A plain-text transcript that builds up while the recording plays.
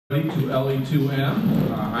To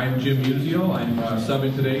LA2M. I'm Jim Musio. I'm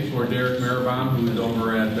subbing today for Derek Maribon, who's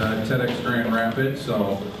over at TEDx Grand Rapids.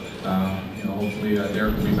 So, hopefully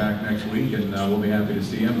Derek will be back next week, and we'll be happy to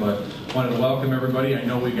see him. But wanted to welcome everybody. I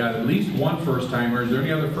know we got at least one first-timer. Is there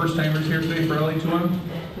any other first-timers here today for LA2M?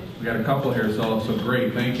 We got a couple here, so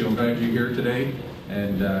great. Thank you. I'm glad you're here today,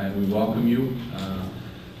 and we welcome you.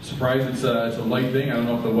 Surprised it's a light thing. I don't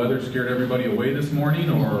know if the weather scared everybody away this morning,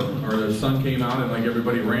 or the sun came out and like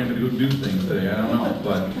everybody ran to do things today. I don't know,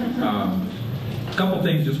 but a couple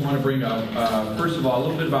things just want to bring up. First of all, a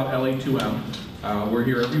little bit about LA2M. We're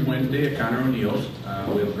here every Wednesday at Conor O'Neill's.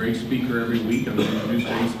 We have a great speaker every week. I'm going to introduce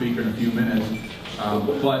today's speaker in a few minutes.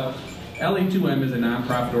 But LA2M is a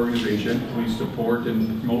nonprofit organization. We support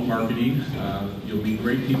and promote marketing. You'll meet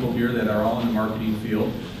great people here that are all in the marketing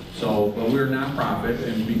field. So, we're a nonprofit,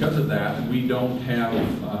 and because of that, we don't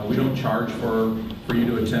charge for you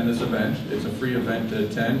to attend this event. It's a free event to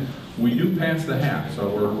attend. We do pass the hat, so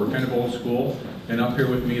we're kind of old school. And up here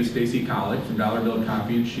with me is Stacy Collick from Dollar Bill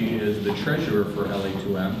Copy, and she is the treasurer for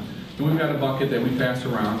LA2M. And we've got a bucket that we pass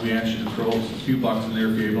around. We ask you to throw a few bucks in there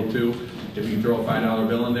if you're able to. If you can throw a $5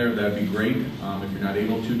 bill in there, that'd be great. If you're not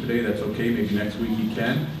able to today, that's okay. Maybe next week you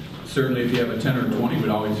can. Certainly, if you have a 10 or 20, we'd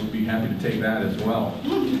always be happy to take that as well.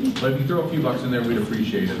 But if you throw a few bucks in there, we'd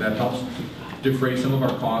appreciate it. That helps defray some of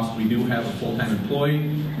our costs. We do have a full-time employee.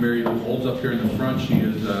 Mary Lou holds up here in the front. She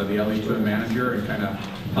is the LA2M manager and kind of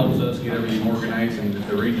helps us get everything organized and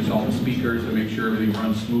arranges all the speakers to make sure everything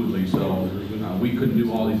runs smoothly. So we couldn't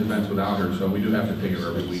do all these events without her, so we do have to pay her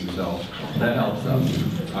every week. So that helps us.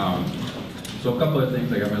 So a couple of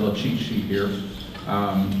things. I got my little cheat sheet here.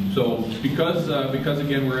 So because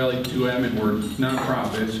again we're LA2M and we're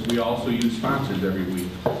nonprofits, we also use sponsors every week.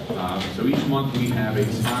 So each month we have a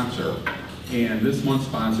sponsor, and this month's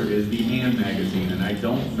sponsor is the Ann magazine. And I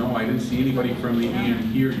don't know, I didn't see anybody from the Ann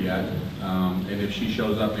here yet. And if she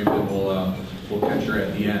shows up, maybe we'll catch her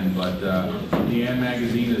at the end. But the Ann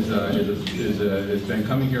magazine has been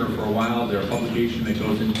coming here for a while. They're a publication that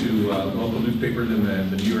goes into local newspapers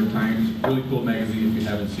and the New York Times. Really cool magazine if you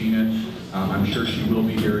haven't seen it. I'm sure she will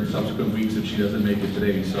be here in subsequent weeks if she doesn't make it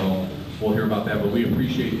today, so we'll hear about that. But we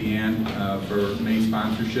appreciate the Ann for May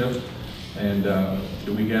sponsorship. And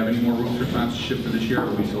do we have any more room for sponsorship for this year, or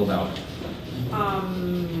are we sold out?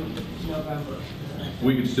 November.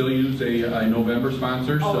 We could still use a November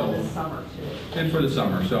sponsor. For the summer too. And for the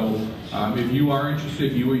summer. So if you are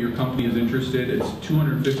interested, if you or your company is interested, it's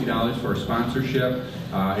 $250 for a sponsorship.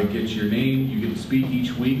 It gets your name. You get to speak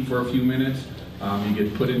each week for a few minutes. You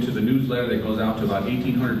get put into the newsletter that goes out to about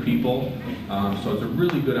 1,800 people. So it's a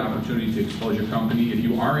really good opportunity to expose your company. If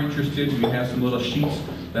you are interested, we have some little sheets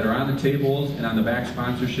that are on the tables and on the back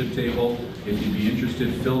sponsorship table. If you'd be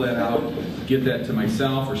interested, fill that out, get that to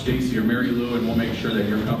myself or Stacy or Mary Lou, and we'll make sure that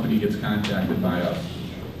your company gets contacted by us.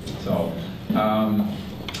 So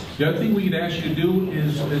the other thing we could ask you to do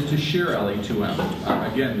is to share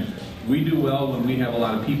LA2M. Again, we do well when we have a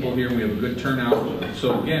lot of people here and we have a good turnout.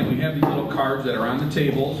 So again, we have these little cards that are on the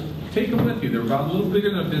tables. Take them with you. They're about a little bigger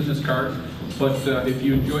than a business card. But if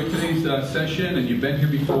you enjoyed today's session and you've been here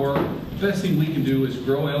before, the best thing we can do is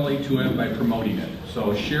grow LA2M by promoting it.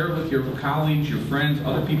 So share it with your colleagues, your friends,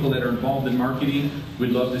 other people that are involved in marketing.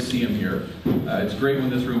 We'd love to see them here. It's great when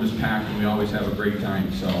this room is packed and we always have a great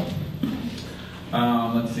time. So.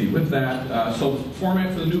 Let's see, with that, so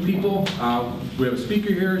format for the new people, we have a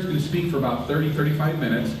speaker here who's going to speak for about 30-35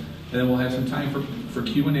 minutes, and then we'll have some time for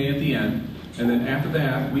Q&A at the end. And then after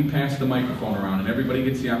that, we pass the microphone around, and everybody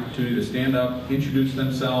gets the opportunity to stand up, introduce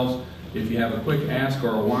themselves. If you have a quick ask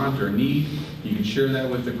or a want or a need, you can share that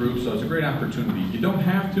with the group, so it's a great opportunity. You don't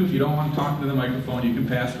have to. If you don't want to talk to the microphone, you can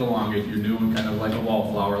pass it along if you're new and kind of like a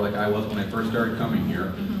wallflower like I was when I first started coming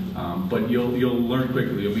here. But you'll learn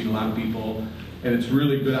quickly. You'll meet a lot of people. And it's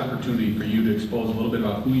really a good opportunity for you to expose a little bit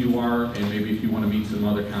about who you are, and maybe if you want to meet some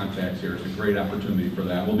other contacts here, it's a great opportunity for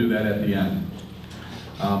that. We'll do that at the end.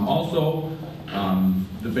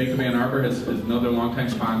 The Bank of Ann Arbor is another longtime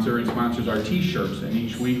sponsor and sponsors our t-shirts. And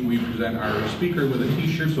each week we present our speaker with a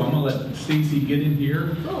t-shirt. So I'm going to let Stacy get in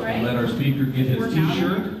here and let our speaker get his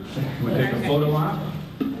t-shirt. We'll take a photo op.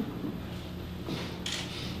 You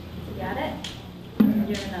got it?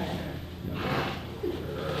 Give another.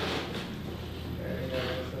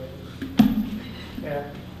 Yeah,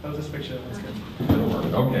 that was this picture. That's good. That'll work.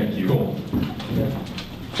 Okay, cool.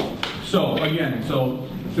 So again,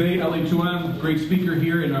 today LA2M, great speaker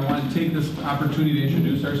here, and I want to take this opportunity to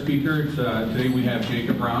introduce our speaker. Today we have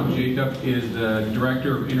Jacob Brown. Jacob is the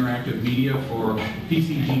Director of Interactive Media for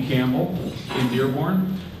PCG Campbell in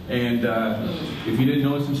Dearborn. And if you didn't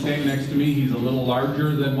notice him standing next to me, he's a little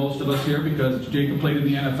larger than most of us here because Jacob played in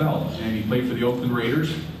the NFL, and he played for the Oakland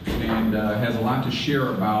Raiders, and has a lot to share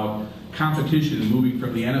about competition moving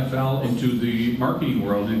from the NFL into the marketing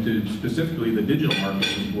world, into specifically the digital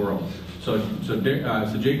marketing world. So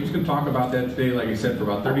Jacob's going to talk about that today, like I said, for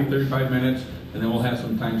about 30-35 minutes, and then we'll have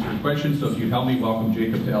some time for questions. So if you'd help me welcome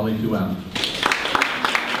Jacob to LA2M.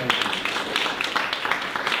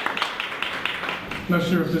 Not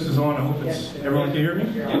sure if this is on. I hope everyone can hear me.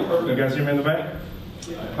 You guys hear me in the back?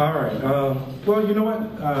 All right. Well, you know what?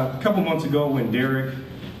 A couple months ago when Derek,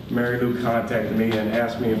 Mary Lou contacted me and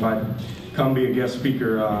asked me if I'd come be a guest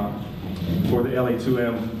speaker for the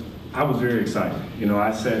LA2M, I was very excited. You know,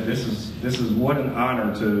 I said, this is what an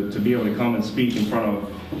honor to be able to come and speak in front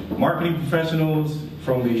of marketing professionals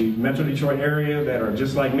from the Metro Detroit area that are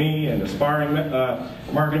just like me and aspiring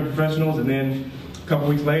marketing professionals. And then a couple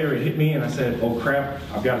weeks later, it hit me, and I said, "Oh crap!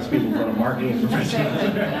 I've got to speak in front of marketing professionals."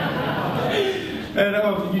 And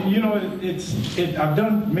you know, I've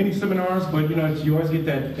done many seminars, but you know, you always get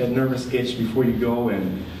that nervous itch before you go.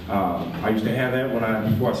 And I used to have that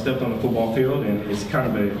before I stepped on the football field, and it's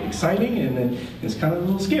kind of exciting, and then it's kind of a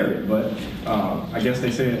little scary. But I guess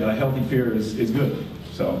they say a healthy fear is good.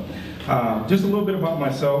 So, just a little bit about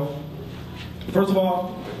myself. First of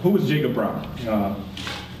all, who is Jacob Brown?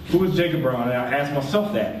 Who is Jacob Brown? And I ask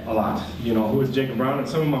myself that a lot. You know, who is Jacob Brown? And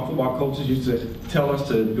some of my football coaches used to tell us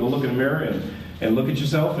to go look in the mirror and look at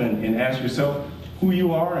yourself and ask yourself who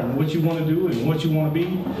you are and what you want to do and what you want to be.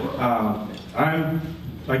 I'm,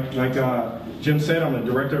 like Jim said, I'm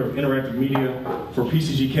the Director of Interactive Media for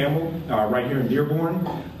PCG Campbell right here in Dearborn.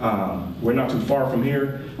 We're not too far from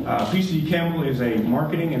here. PCG Campbell is a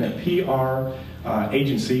marketing and a PR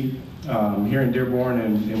agency here in Dearborn,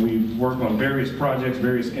 and we work on various projects,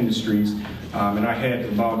 various industries. And I had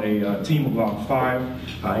about a team of about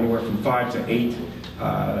 5, anywhere from 5 to 8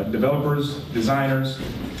 developers, designers,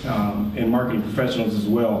 and marketing professionals as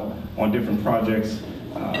well on different projects.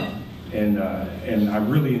 And I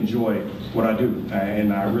really enjoy what I do,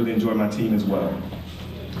 and I really enjoy my team as well.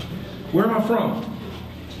 Where am I from?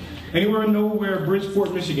 Anywhere know where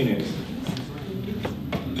Bridgeport, Michigan is?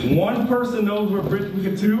 One person knows where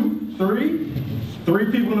Bridgeport, 2, 3? 3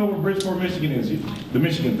 people know where Bridgeport, Michigan is. The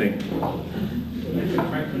Michigan thing.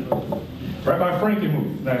 Right by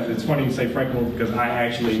Frankenmuth. It's funny you say Frankenmuth because I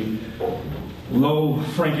actually loathe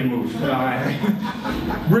Frankenmuth.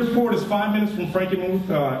 Bridgeport is 5 minutes from Frankenmuth.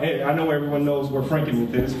 I know everyone knows where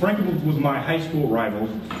Frankenmuth is. Frankenmuth was my high school rival.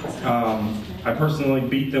 I personally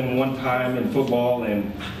beat them one time in football,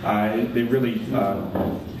 and they really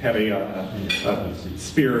have a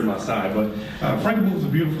spear in my side. But Frankenmuth is a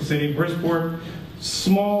beautiful city. Bridgeport,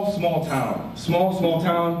 small town. Small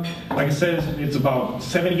town. Like I said, it's about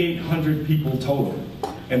 7,800 people total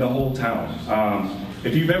in the whole town.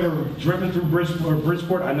 If you've ever driven through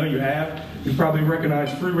Bridgeport, I know you have, you probably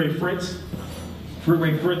recognize Freeway Fritz.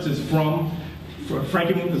 Freeway Fritz is from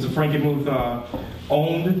Frankenmuth. It's a Frankenmuth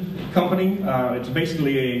owned company. It's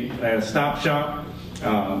basically a stop shop.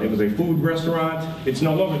 It was a food restaurant. It's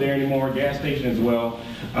no longer there anymore, a gas station as well.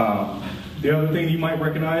 The other thing you might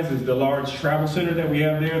recognize is the large travel center that we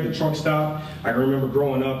have there, the truck stop. I remember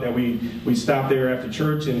growing up that we stopped there after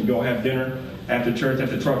church and go have dinner after church at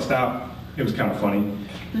the truck stop. It was kind of funny.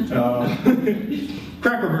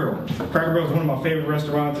 Cracker Barrel. Cracker Barrel is one of my favorite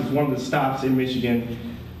restaurants. It's one of the stops in Michigan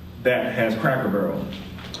that has Cracker Barrel.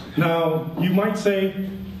 Now, you might say,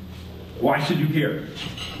 why should you care?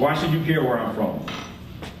 Why should you care where I'm from?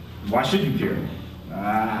 Why should you care?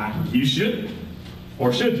 You shouldn't.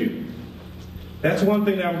 Or should you? That's one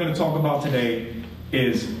thing that I'm going to talk about today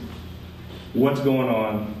is what's going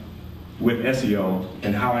on with SEO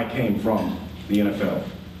and how I came from the NFL.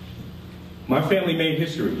 My family made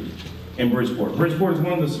history in Bridgeport. Bridgeport is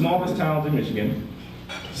one of the smallest towns in Michigan,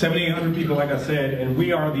 7,800 people, like I said, and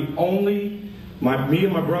we are the only, me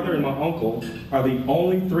and my brother and my uncle are the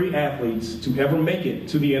only 3 athletes to ever make it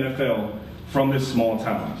to the NFL from this small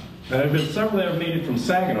town. Now, there have been several that have made it from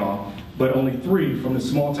Saginaw, but only 3 from this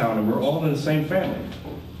small town, and we're all in the same family.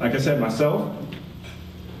 Like I said, myself,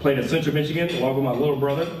 played at Central Michigan along with my little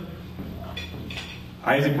brother,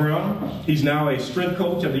 Isaac Brown. He's now a strength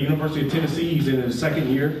coach at the University of Tennessee. He's in his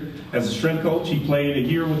 2nd year as a strength coach. He played a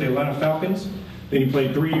year with the Atlanta Falcons. Then he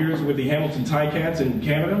played 3 years with the Hamilton Ticats in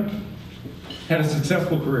Canada. Had a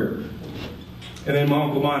successful career. And then my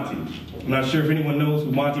Uncle Monty. I'm not sure if anyone knows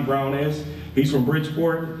who Monty Brown is. He's from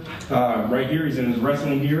Bridgeport. Right here, he's in his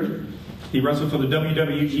wrestling gear. He wrestled for the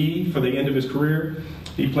WWE for the end of his career.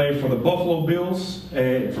 He played for the Buffalo Bills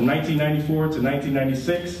from 1994 to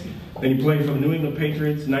 1996. Then he played for the New England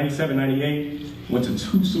Patriots, 97, 98. went to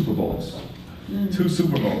 2 Super Bowls. 2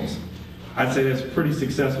 Super Bowls. I'd say that's pretty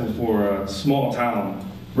successful for a small town,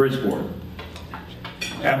 Bridgeport.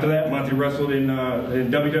 After that, Monty wrestled in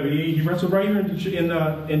WWE. He wrestled right here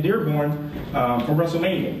in Dearborn for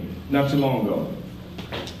WrestleMania not too long ago.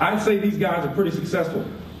 I'd say these guys are pretty successful.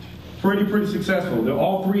 Pretty successful.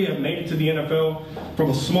 All 3 have made it to the NFL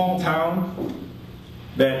from a small town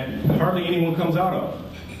that hardly anyone comes out of.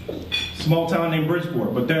 Small town named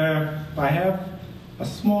Bridgeport. But I have a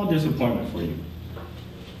small disappointment for you.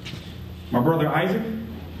 My brother Isaac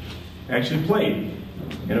actually played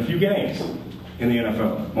in a few games in the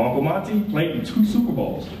NFL. My Uncle Monty played in 2 Super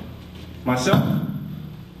Bowls. Myself,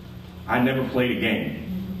 I never played a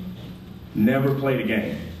game. Never played a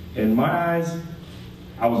game. In my eyes,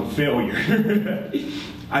 I was a failure.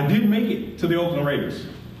 I did make it to the Oakland Raiders.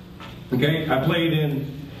 Okay, I played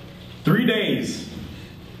in 3 days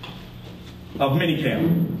of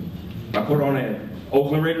minicamp. I put on an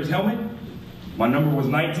Oakland Raiders helmet. My number was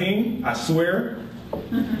 19, I swear.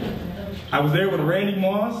 I was there with Randy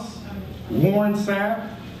Moss, Warren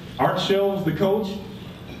Sapp, Art Shell was the coach.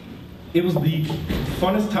 It was the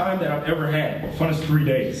funnest time that I've ever had, funnest 3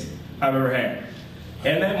 days I've ever had.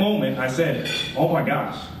 And that moment, I said, oh my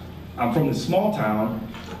gosh, I'm from this small town.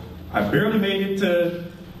 I barely made it to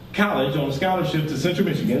college on a scholarship to Central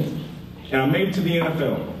Michigan, and I made it to the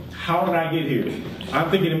NFL. How did I get here? I'm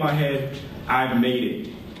thinking in my head, I've made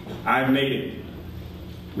it. I've made it.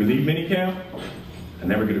 We leave minicamp, I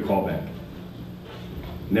never get a call back.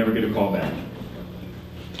 Never get a call back.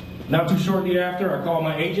 Not too shortly after, I call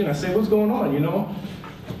my agent. I say, what's going on, you know?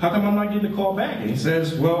 How come I'm not getting a call back? And he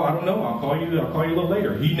says, well, I don't know. I'll call you a little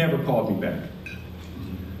later. He never called me back.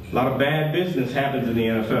 A lot of bad business happens in the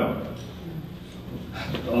NFL.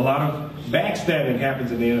 A lot of backstabbing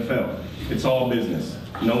happens in the NFL. It's all business.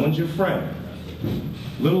 No one's your friend.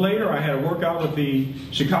 A little later, I had a workout with the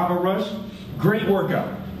Chicago Rush. Great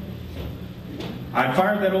workout. I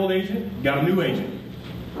fired that old agent, got a new agent.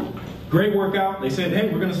 Great workout. They said,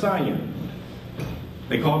 hey, we're going to sign you.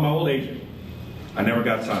 They called my old agent. I never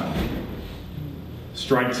got signed.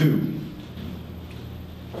 Strike 2.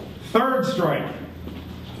 Third strike.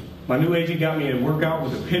 My new agent got me a workout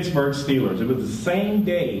with the Pittsburgh Steelers. It was the same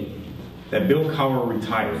day that Bill Cowher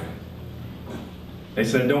retired. They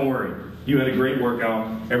said, don't worry. You had a great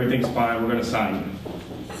workout. Everything's fine. We're going to sign you.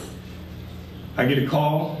 I get a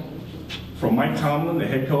call from Mike Tomlin, the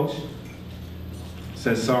head coach.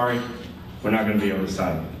 Says, sorry, we're not going to be able to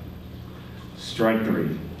sign you. Strike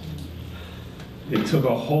 3. It took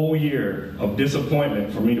a whole year of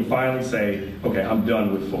disappointment for me to finally say, okay, I'm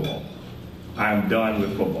done with football. I'm done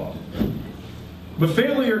with football. But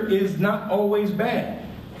failure is not always bad.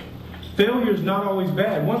 Failure is not always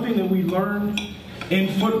bad. One thing that we learn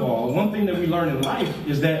in football, one thing that we learn in life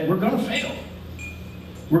is that we're going to fail.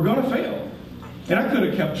 We're going to fail. And I could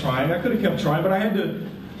have kept trying, but I had to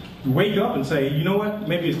wake up and say, you know what,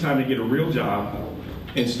 maybe it's time to get a real job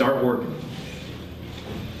and start working.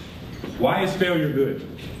 Why is failure good?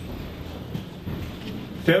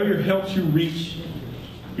 Failure helps you reach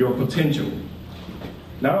your potential.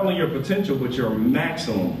 Not only your potential, but your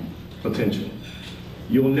maximum potential.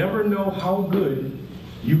 You'll never know how good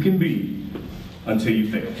you can be until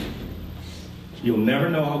you fail. You'll never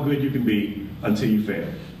know how good you can be until you fail.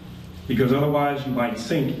 Because otherwise you might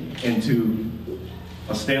sink into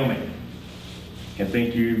a stalemate and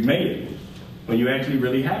think you've made it when you actually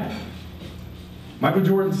really haven't. Michael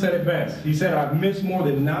Jordan said it best. He said, I've missed more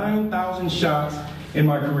than 9,000 shots in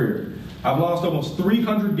my career. I've lost almost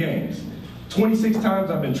 300 games. 26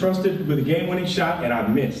 times I've been trusted with a game-winning shot and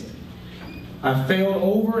I've missed. I've failed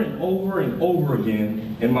over and over and over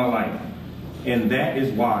again in my life. And that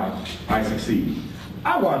is why I succeed.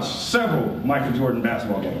 I watched several Michael Jordan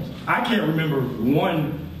basketball games. I can't remember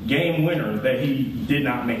one game winner that he did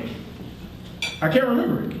not make. I can't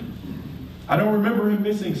remember it. I don't remember him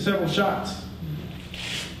missing several shots.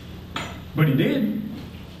 But he did.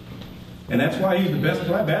 And that's why he's the best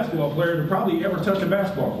basketball player to probably ever touch a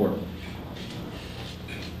basketball court.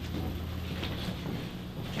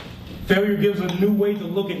 Failure gives a new way to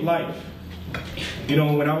look at life. You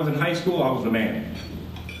know, when I was in high school, I was the man.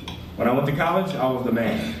 When I went to college, I was the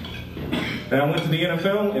man. Then I went to the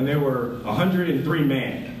NFL, and there were 103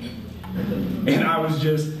 men. And I was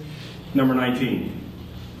just number 19.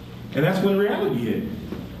 And that's when reality hit.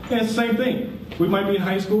 And it's the same thing. We might be in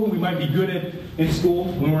high school, we might be good in school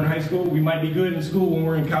when we're in high school, we might be good in school when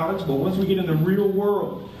we're in college, but once we get in the real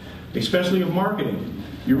world, especially of marketing,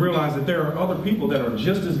 you realize that there are other people that are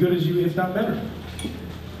just as good as you, if not better.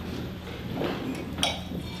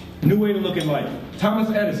 New way to look at life. Thomas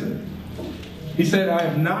Edison, He said, I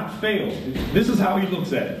have not failed. This is how he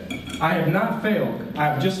looks at it. I have not failed. I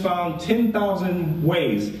have just found 10,000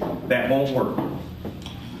 ways that won't work.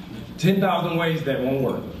 10,000 ways that won't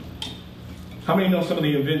work. How many know some of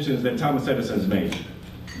the inventions that Thomas Edison's made?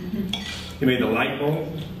 He made the light bulb,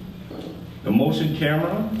 the motion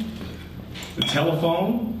camera, the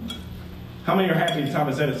telephone. How many are happy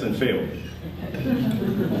Thomas Edison failed?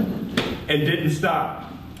 And didn't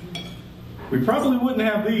stop? We probably wouldn't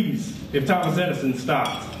have these if Thomas Edison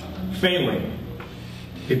stopped failing.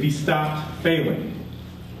 If he stopped failing.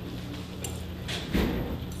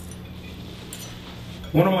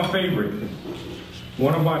 One of my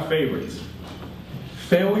favorites.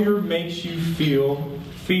 Failure makes you feel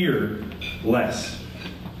fear less.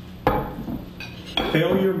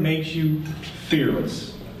 Failure makes you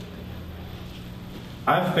fearless.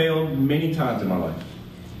 I've failed many times in my life.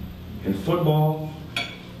 In football,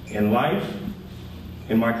 in life,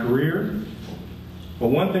 in my career. But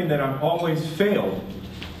one thing that I've always failed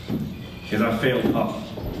is I failed up.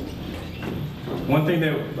 One thing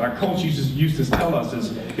that our coach used to tell us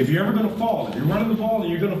is, if you're ever going to fall, if you're running the ball and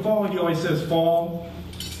you're going to fall, he always says, fall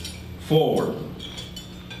forward.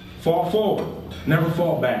 Fall forward. Never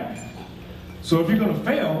fall back. So if you're going to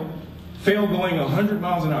fail going 100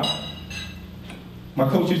 miles an hour. My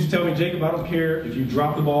coach used to tell me, Jacob, I don't care if you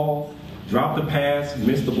drop the ball, drop the pass,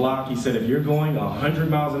 miss the block. He said, if you're going 100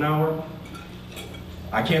 miles an hour,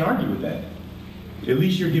 I can't argue with that. At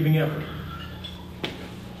least you're giving effort.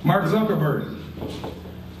 Mark Zuckerberg,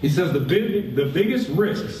 he says the biggest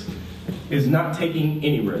risks is not taking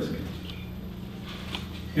any risk.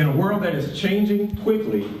 In a world that is changing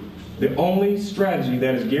quickly, the only strategy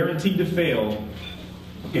that is guaranteed to fail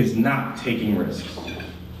is not taking risks.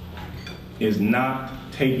 Is not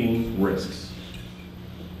taking risks.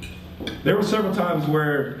 There were several times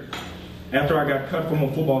where, after I got cut from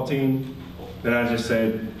a football team, that I just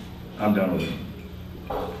said, I'm done with it.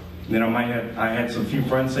 And then I had some few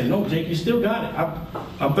friends say, no, Jake, you still got it.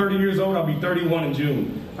 I'm 30 years old, I'll be 31 in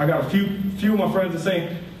June. I got a few of my friends that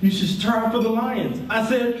say, you should try for the Lions. I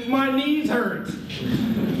said, my knees hurt.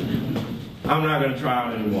 I'm not gonna try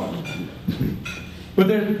out anymore. But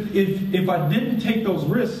then, if I didn't take those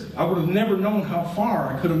risks, I would have never known how far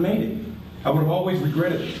I could have made it. I would have always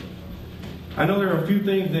regretted it. I know there are a few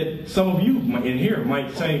things that some of you in here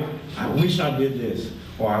might say, I wish I did this,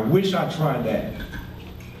 or I wish I tried that.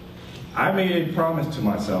 I made a promise to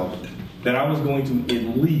myself that I was going to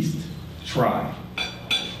at least try,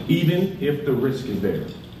 even if the risk is there.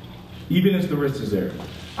 Even if the risk is there.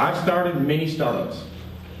 I've started many startups.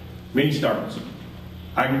 Many startups.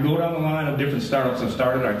 I can go down the line of different startups I've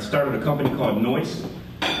started. I started a company called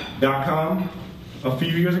Noise.com a few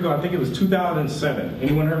years ago. I think it was 2007.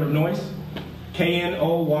 Anyone heard of Noise?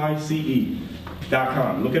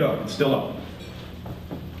 Knoyce.com. Look it up. It's still up.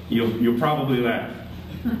 You'll probably laugh.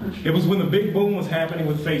 It was when the big boom was happening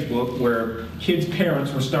with Facebook, where kids'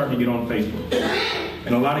 parents were starting to get on Facebook.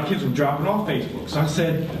 And a lot of kids were dropping off Facebook. So I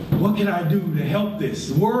said, what can I do to help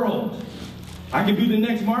this world? I can be the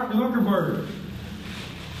next Mark Zuckerberg.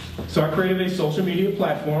 So I created a social media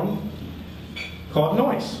platform called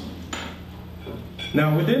Noise.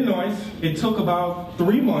 Now within Noise, it took about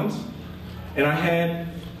 3 months, and I had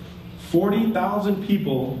 40,000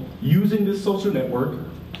 people using this social network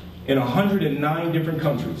in 109 different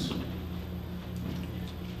countries.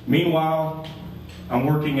 Meanwhile, I'm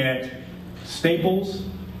working at Staples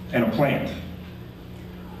and a plant.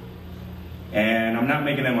 And I'm not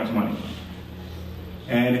making that much money.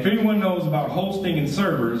 And if anyone knows about hosting and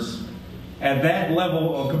servers, at that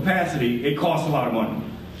level of capacity, it costs a lot of money.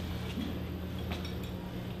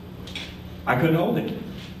 I couldn't hold it.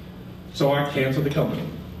 So I canceled the company.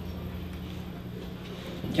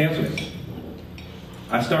 Canceled it.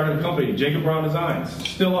 I started a company, Jacob Brown Designs,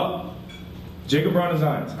 still up. Jacob Brown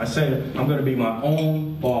Designs. I said, I'm going to be my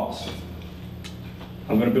own boss.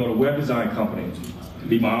 I'm going to build a web design company,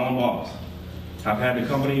 be my own boss. I've had the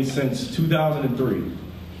company since 2003.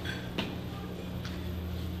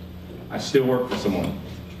 I still work for someone.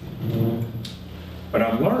 But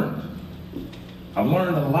I've learned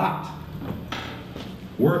a lot.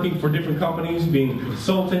 Working for different companies, being a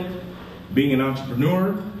consultant, being an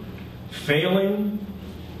entrepreneur, failing.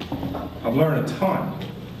 I've learned a ton.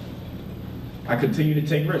 I continue to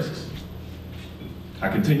take risks. I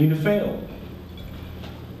continue to fail.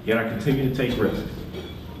 Yet I continue to take risks.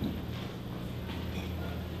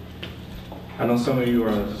 I know some of you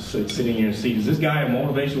are sitting in your seat. Is this guy a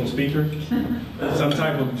motivational speaker? Some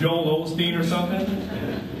type of Joel Osteen or something?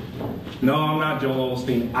 No, I'm not Joel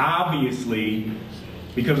Osteen. Obviously,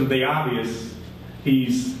 because of the obvious,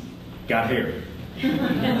 he's got hair.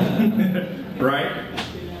 right?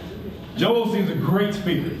 Joel Osteen's a great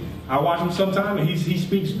speaker. I watch him sometime, and he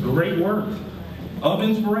speaks great words of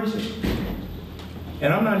inspiration.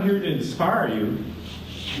 And I'm not here to inspire you.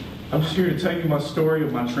 I'm just here to tell you my story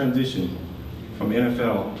of my transition from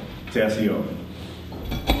NFL to SEO.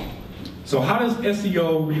 So how does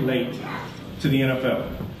SEO relate to the NFL?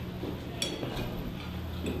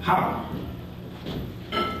 How?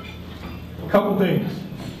 A couple things.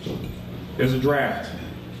 There's a draft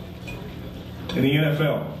in the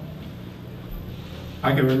NFL.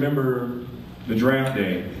 I can remember the draft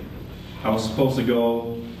day. I was supposed to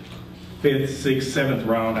go 5th, 6th, 7th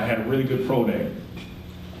round. I had a really good pro day.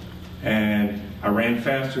 And I ran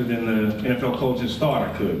faster than the NFL coaches thought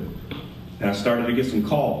I could. And I started to get some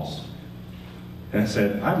calls. And I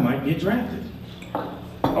said, I might get drafted.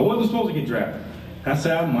 I wasn't supposed to get drafted. I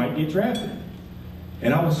said, I might get drafted.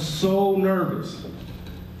 And I was so nervous.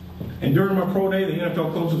 And during my pro day, the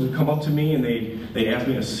NFL coaches would come up to me and they'd ask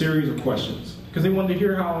me a series of questions because they wanted to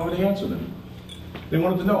hear how I would answer them. They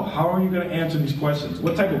wanted to know, how are you going to answer these questions?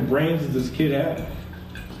 What type of brains does this kid have?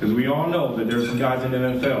 Because we all know that there's some guys in the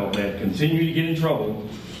NFL that continue to get in trouble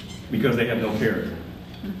because they have no character.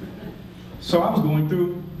 So I was going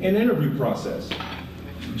through an interview process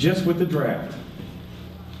just with the draft.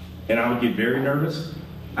 And I would get very nervous.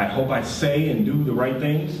 I'd hope I'd say and do the right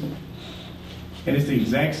things. And it's the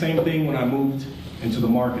exact same thing when I moved into the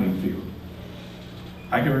marketing field.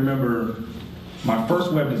 I can remember my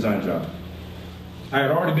first web design job. I had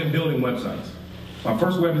already been building websites. My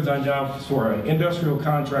first web design job was for an industrial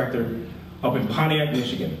contractor up in Pontiac,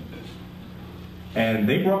 Michigan. And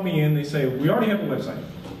they brought me in, they say, we already have a website.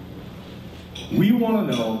 We want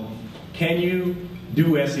to know, can you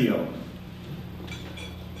do SEO?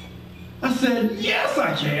 I said, yes,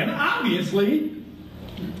 I can, obviously.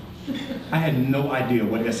 I had no idea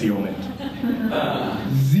what SEO meant.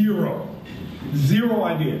 Zero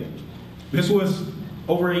idea. This was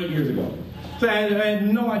over 8 years ago. So I had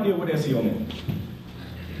no idea what SEO meant.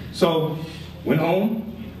 So, went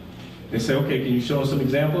home. They said, okay, can you show us some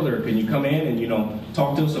examples, or can you come in and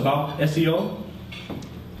talk to us about SEO?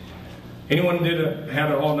 Anyone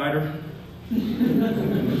had an all-nighter?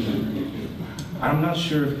 I'm not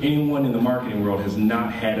sure if anyone in the marketing world has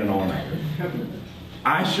not had an all-nighter.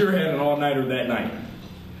 I sure had an all-nighter that night.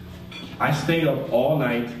 I stayed up all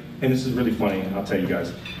night, and this is really funny, I'll tell you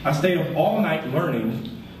guys. I stayed up all night learning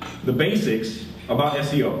the basics about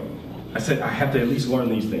SEO. I said, I have to at least learn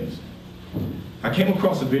these things. I came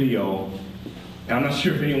across a video, and I'm not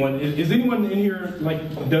sure if anyone, is anyone in here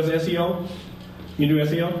does SEO? You do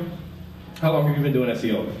SEO? How long have you been doing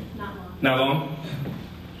SEO? Not long. Not long?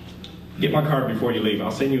 Get my card before you leave,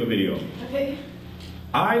 I'll send you a video. Okay.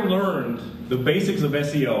 I learned the basics of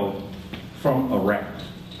SEO from a rap.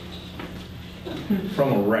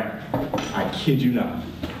 From a rap. I kid you not.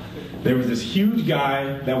 There was this huge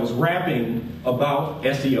guy that was rapping about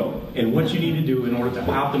SEO and what you need to do in order to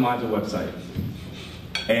optimize a website.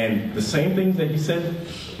 And the same things that he said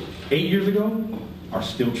 8 years ago are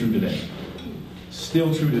still true today.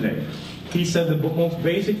 Still true today. He said the most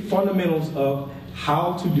basic fundamentals of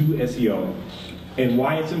how to do SEO and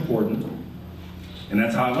why it's important. And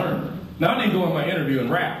that's how I learned. Now, I didn't go in my interview and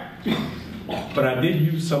rap, but I did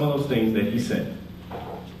use some of those things that he said.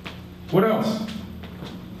 What else?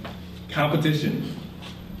 Competition.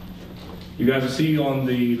 You guys will see on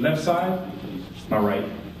the left side, my right.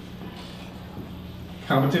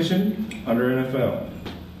 Competition under NFL.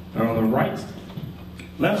 And on the right,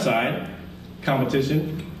 left side,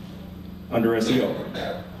 competition under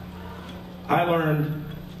SEO. I learned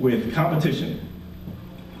with competition,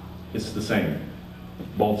 it's the same,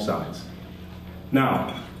 both sides.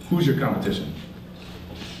 Now, who's your competition?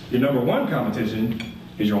 Your number one competition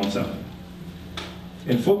is your own self.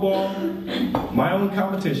 In football, my own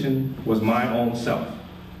competition was my own self.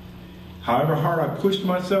 However hard I pushed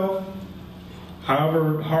myself,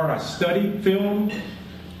 however hard I studied film,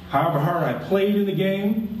 however hard I played in the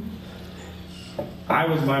game, I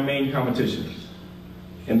was my main competition,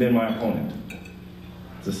 and then my opponent.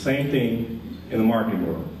 It's the same thing in the marketing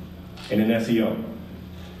world and in SEO.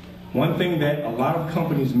 One thing that a lot of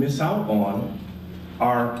companies miss out on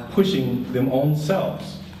are pushing them own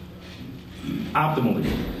selves optimally.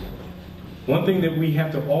 One thing that we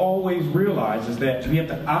have to always realize is that we have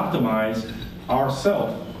to optimize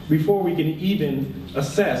ourselves before we can even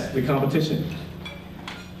assess the competition.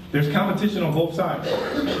 There's competition on both sides.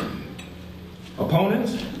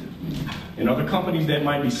 Opponents and other companies that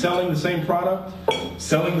might be selling the same product,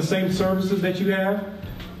 selling the same services that you have,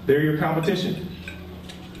 they're your competition.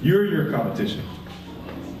 You're your competition.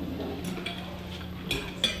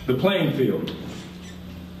 The playing field.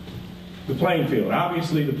 The playing field.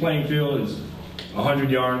 Obviously, the playing field is 100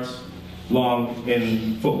 yards long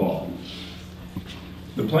in football.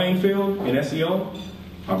 The playing field in SEO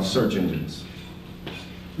are the search engines.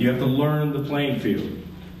 You have to learn the playing field.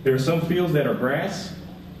 There are some fields that are grass.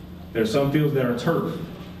 There are some fields that are turf.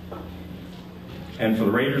 And for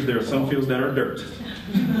the Raiders, there are some fields that are dirt.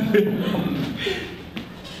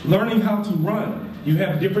 Learning how to run. You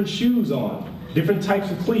have different shoes on, different types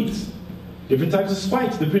of cleats, different types of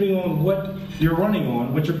spikes, depending on what you're running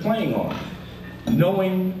on, what you're playing on.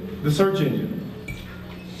 Knowing the search engine.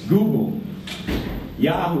 Google,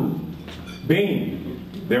 Yahoo, Bing,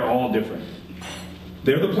 they're all different.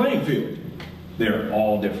 They're the playing field. They're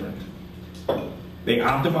all different. They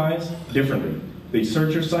optimize differently. They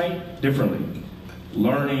search your site differently.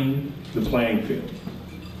 Learning the playing field.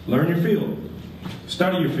 Learn your field.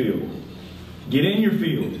 Study your field. Get in your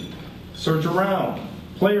field. Search around.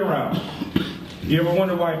 Play around. You ever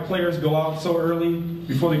wonder why players go out so early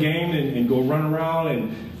before the game and go run around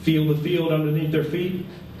and feel the field underneath their feet?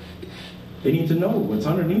 They need to know what's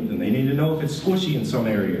underneath them. They need to know if it's squishy in some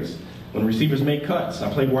areas. When receivers make cuts,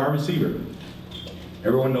 I played wide receiver.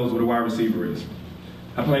 Everyone knows what a wide receiver is.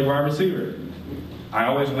 I played wide receiver. I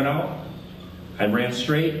always went out. I ran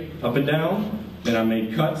straight, up and down. Then I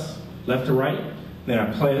made cuts, left to right. Then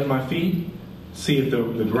I planted my feet, see if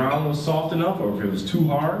the ground was soft enough or if it was too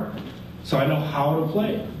hard. So I know how to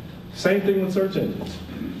play. Same thing with search engines.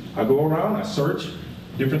 I go around, I search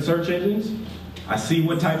different search engines. I see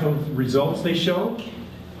what type of results they show.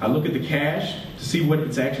 I look at the cache to see what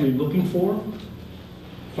it's actually looking for.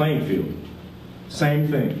 Playing field. Same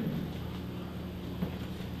thing.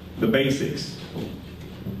 The basics.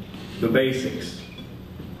 The basics.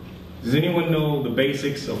 Does anyone know the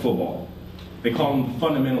basics of football? They call them the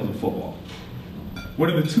fundamentals of football.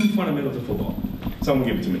 What are the two fundamentals of football? Someone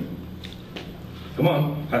give it to me. Come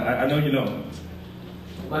on, I know you know.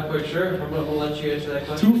 Not quite sure. I'm going to let you answer that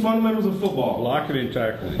question. Two fundamentals of football. Blocking and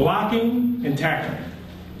tackling. Blocking and tackling.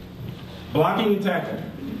 Blocking and tackling.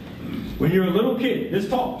 When you're a little kid, this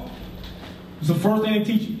tall, it's the first thing they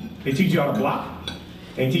teach you. They teach you how to block,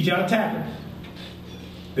 and they teach you how to tackle.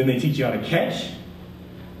 Then they teach you how to catch,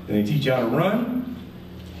 and they teach you how to run,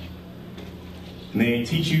 and they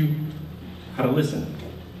teach you how to listen.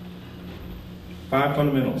 5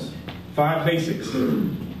 fundamentals, 5 basics.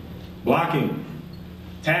 Blocking,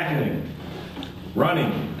 tackling,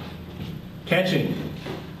 running, catching,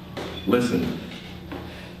 listen.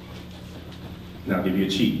 Now I'll give you a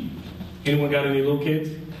cheat. Anyone got any little kids?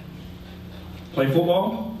 Play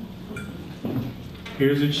football?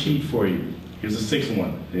 Here's a cheat for you. Here's a 6th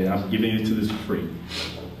one. Yeah, I'm giving it to this for free.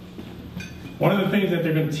 One of the things that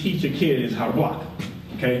they're going to teach a kid is how to block.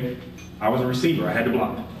 Okay? I was a receiver. I had to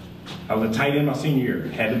block. I was a tight end my senior year.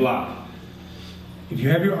 Had to block. If you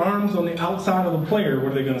have your arms on the outside of the player,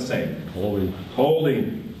 what are they going to say? Holding.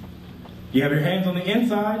 Holding. You have your hands on the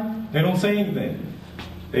inside, they don't say anything.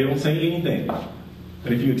 They don't say anything.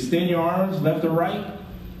 But if you extend your arms left or right,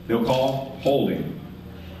 they'll call holding.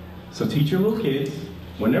 So teach your little kids,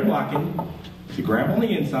 when they're blocking, to grab on the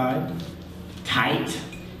inside, tight,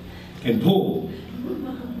 and pull.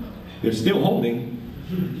 They're still holding,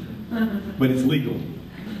 but it's legal.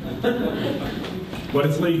 But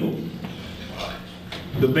it's legal.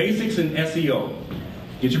 The basics in SEO.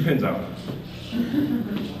 Get your pens out.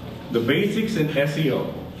 The basics in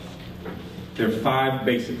SEO. There are 5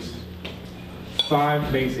 basics.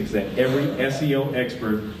 5 basics that every SEO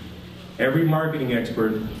expert, every marketing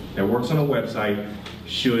expert that works on a website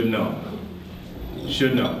should know.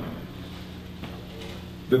 Should know.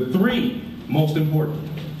 The 3 most important.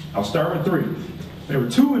 I'll start with 3. There were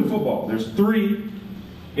 2 in football. There's 3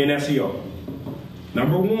 in SEO.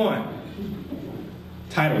 Number 1,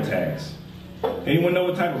 title tags. Anyone know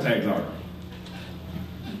what title tags are?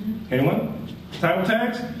 Anyone? Title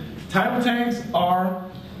tags? Title tags are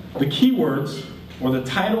the keywords or the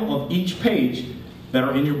title of each page that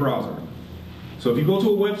are in your browser. So if you go to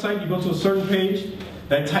a website, you go to a certain page,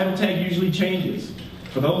 that title tag usually changes.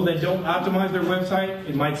 For those that don't optimize their website,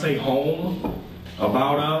 it might say home,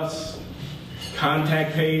 about us,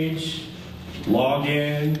 contact page,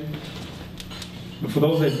 login. But for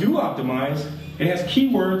those that do optimize, it has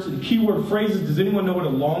keywords and keyword phrases. Does anyone know what a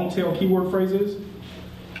long tail keyword phrase is?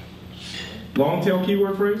 Long tail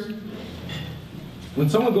keyword phrase? When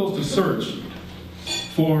someone goes to search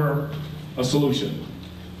for a solution,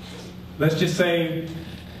 let's just say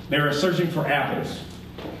they're searching for apples,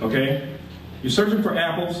 okay? You're searching for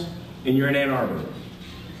apples and you're in Ann Arbor.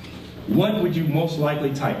 What would you most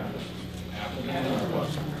likely type?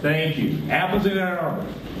 Thank you. Apples in Ann Arbor.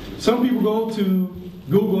 Some people go to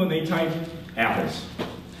Google and they type apples.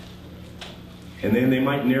 And then they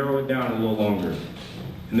might narrow it down a little longer.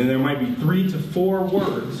 And then there might be 3 to 4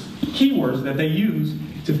 words, keywords that they use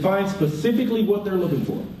to find specifically what they're looking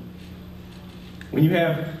for. When you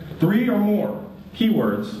have 3 or more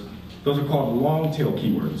keywords, those are called long tail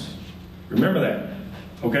keywords. Remember that,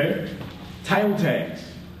 okay? Title tags.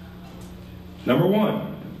 Number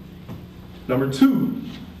 1. Number 2,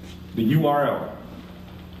 the URL.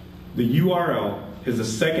 The URL is the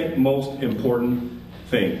second most important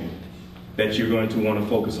thing that you're going to want to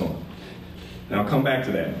focus on. Now I'll come back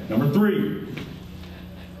to that. Number 3.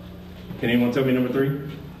 Can anyone tell me number 3?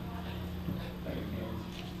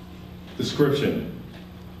 Description.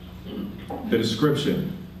 The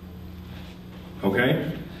description.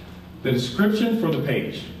 Okay? The description for the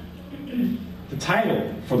page. The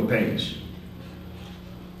title for the page.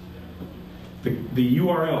 The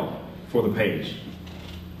URL for the page.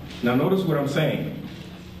 Now notice what I'm saying.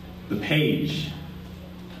 The page.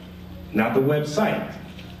 Not the website,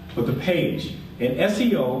 but the page. In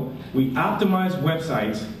SEO, we optimize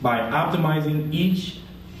websites by optimizing each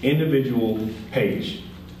individual page.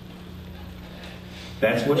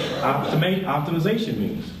 That's what optimization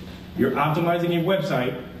means. You're optimizing a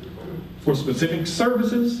website for specific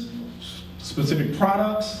services, specific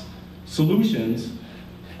products, solutions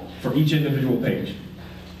for each individual page.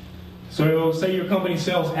 So say your company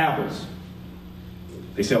sells apples.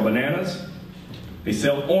 They sell bananas. They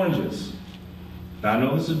sell oranges. Now I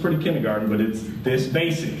know this is pretty kindergarten, but it's this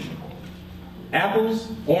basic.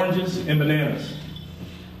 Apples, oranges, and bananas.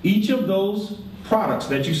 Each of those products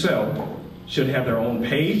that you sell should have their own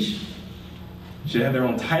page, should have their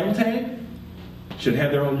own title tag, should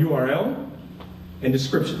have their own URL, and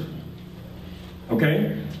description.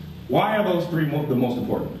 Okay? Why are those 3 the most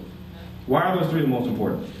important? Why are those 3 the most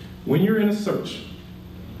important? When you're in a search,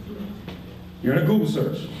 you're in a Google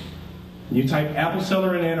search, and you type apple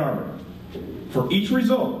seller in Ann Arbor. For each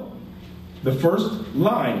result, the first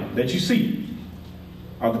line that you see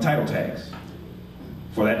are the title tags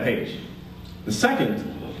for that page. The second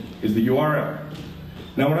is the URL.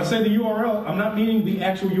 Now when I say the URL, I'm not meaning the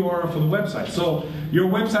actual URL for the website. So your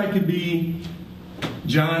website could be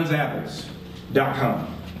johnsapples.com,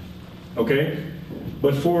 okay?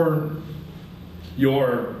 But for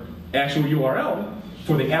your actual URL,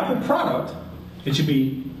 for the Apple product, it should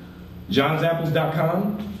be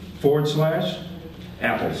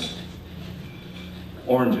johnsapples.com/apples,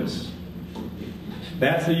 oranges.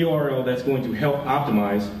 That's the URL that's going to help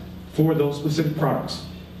optimize for those specific products,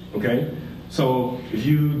 okay? So if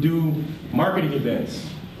you do marketing events,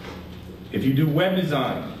 if you do web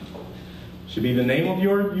design, it should be the name of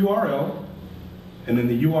your URL and then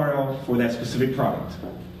the URL for that specific product.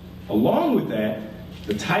 Along with that,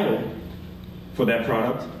 the title for that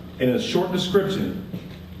product and a short description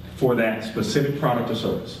for that specific product or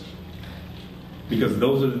service. Because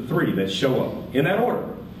those are the 3 that show up in that order.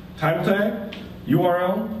 Title tag,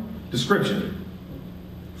 URL, description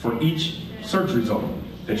for each search result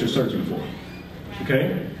that you're searching for.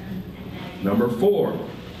 Okay? Number 4,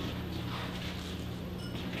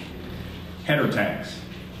 header tags.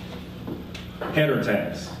 Header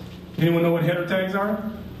tags. Anyone know what header tags are?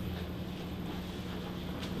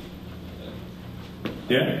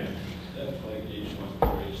 Yeah?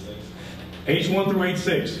 H1 through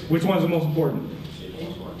H6. Which one's the most important?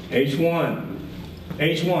 H1.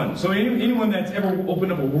 H1. So anyone that's ever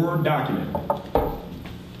opened up a Word document,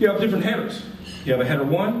 you have different headers. You have a header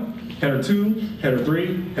 1, header 2, header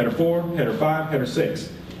 3, header 4, header 5, header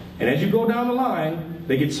 6. And as you go down the line,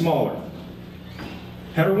 they get smaller.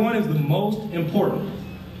 Header 1 is the most important.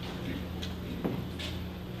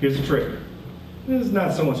 Here's the trick. This is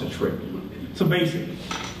not so much a trick. It's a basic.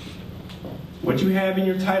 What you have in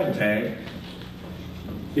your title tag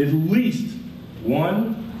is at least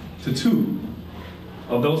 1 to 2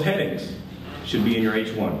 of those headings should be in your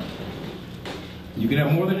H1. You can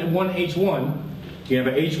have more than one H1. You have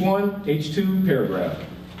an H1, H2 paragraph,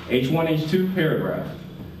 H1, H2 paragraph.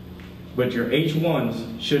 But your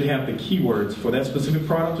H1s should have the keywords for that specific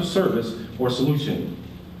product or service or solution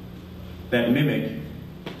that mimic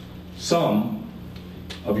some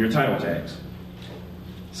of your title tags.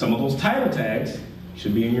 Some of those title tags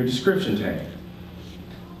should be in your description tag.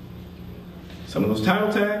 Some of those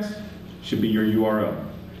title tags should be your URL.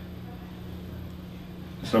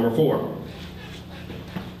 That's number 4.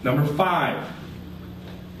 Number 5,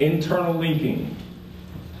 internal linking.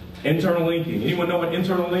 Internal linking. Anyone know what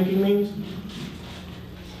internal linking means?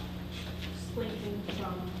 Linking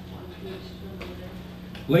from one page to another.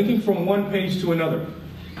 Linking from one page to another.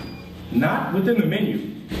 Not within the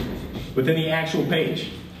menu, within the actual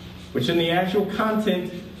page, which in the actual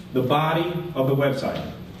content, the body of the website.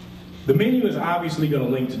 The menu is obviously going to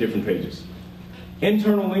link to different pages.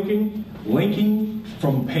 Internal linking, linking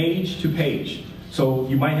from page to page. So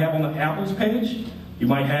you might have on the apples page, you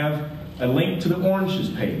might have a link to the oranges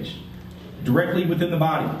page, directly within the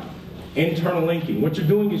body. Internal linking. What you're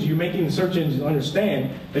doing is you're making the search engines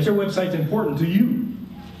understand that your website's important to you.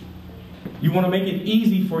 You want to make it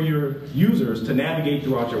easy for your users to navigate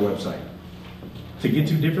throughout your website, to get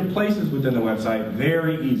to different places within the website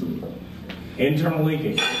very easily. Internal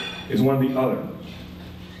linking is one of the other.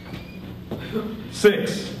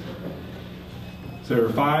 6. So there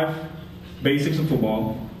are 5 basics of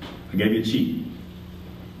football. I gave you a cheat.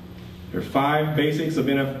 There are 5 basics of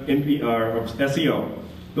SEO.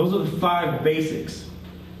 Those are the 5 basics,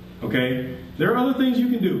 okay? There are other things you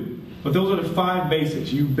can do, but those are the 5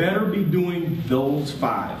 basics. You better be doing those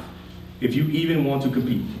 5 if you even want to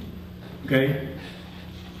compete, okay?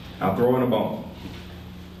 I'll throw in a bone.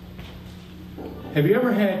 Have you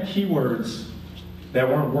ever had keywords that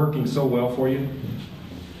weren't working so well for you?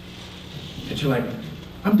 That you're like,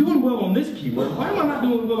 I'm doing well on this keyword. Why am I not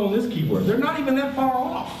doing well on this keyword? They're not even that far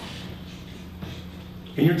off.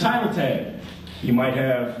 In your title tag, you might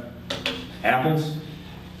have apples,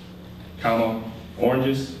 comma,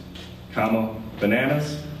 oranges, comma,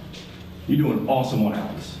 bananas. You're doing awesome on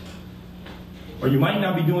apples. Or you might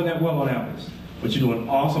not be doing that well on apples, but you're doing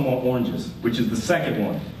awesome on oranges, which is the second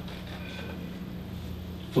one.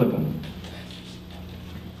 Flip them.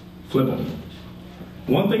 Flip them.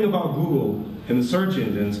 One thing about Google and the search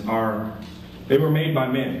engines are, they were made by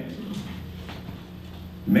men.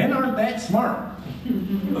 Men aren't that smart.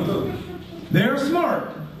 They're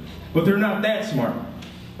smart, but they're not that smart.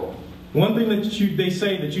 One thing that they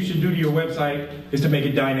say that you should do to your website is to make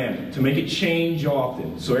it dynamic, to make it change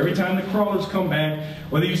often. So every time the crawlers come back,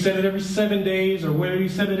 whether you set it every 7 days or whether you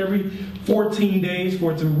set it every 14 days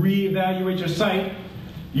for it to reevaluate your site,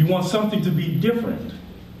 you want something to be different,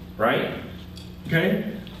 right?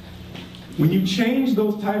 Okay? When you change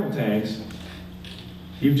those title tags,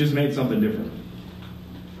 you've just made something different.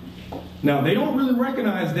 Now, they don't really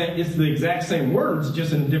recognize that it's the exact same words,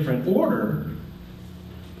 just in a different order.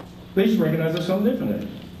 They just recognize there's something different in it.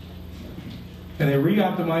 And they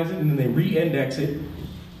re-optimize it, and then they re-index it.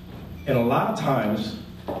 And a lot of times,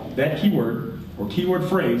 that keyword or keyword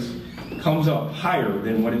phrase comes up higher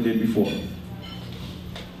than what it did before.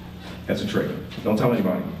 That's a trick. Don't tell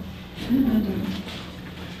anybody.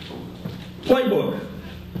 Playbook.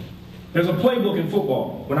 There's a playbook in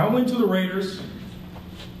football. When I went to the Raiders,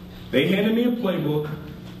 they handed me a playbook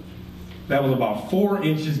that was about 4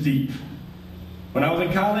 inches deep. When I was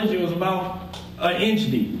in college, it was about 1 inch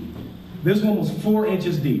deep. This one was 4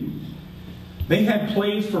 inches deep. They had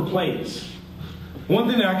plays for plays. One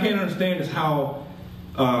thing that I can't understand is how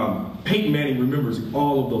Peyton Manning remembers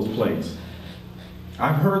all of those plays.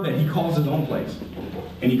 I've heard that he calls his own plays.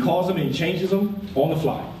 And he calls them and he changes them on the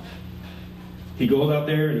fly. He goes out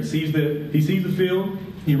there and he sees the field,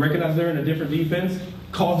 he recognizes they're in a different defense,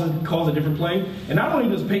 calls a different play. And not only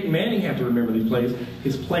does Peyton Manning have to remember these plays,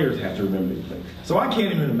 his players have to remember these plays. So I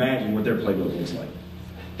can't even imagine what their playbook looks like.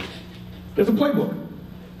 There's a playbook.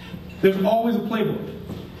 There's always a playbook.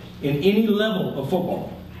 In any level of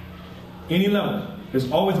football, any level,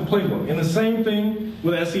 there's always a playbook. And the same thing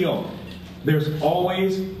with SEO. There's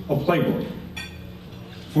always a playbook.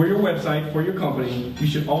 For your website, for your company, you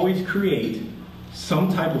should always create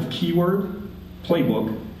some type of keyword,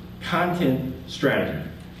 playbook, content strategy.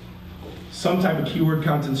 Some type of keyword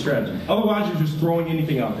content strategy. Otherwise, you're just throwing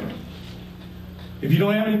anything out there. If you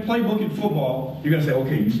don't have any playbook in football, you're going to say,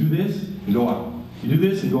 okay, you do this and go out. You do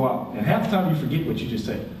this and go out. And half the time you forget what you just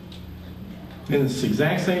said. And it's the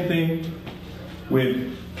exact same thing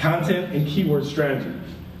with content and keyword strategy.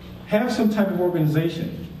 Have some type of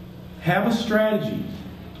organization. Have a strategy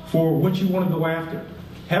for what you want to go after.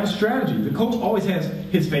 Have a strategy. The coach always has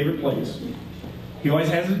his favorite plays. He always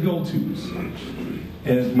has his go-tos.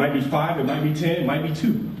 And it might be 5, it might be 10, it might be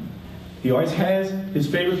 2. He always has his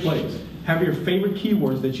favorite plays. Have your favorite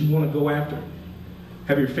keywords that you want to go after.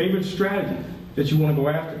 Have your favorite strategy that you want to go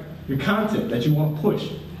after. Your content that you want to push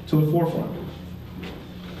to the forefront.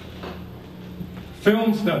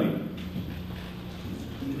 Film study.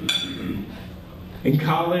 In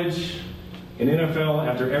college, in NFL,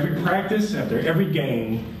 after every practice, after every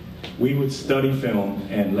game, we would study film,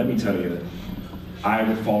 and let me tell you, I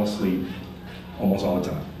would fall asleep almost all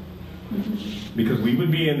the time. Because we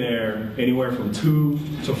would be in there anywhere from 2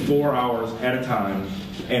 to 4 hours at a time,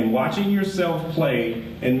 and watching yourself play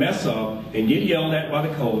and mess up and get yelled at by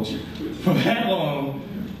the coach for that long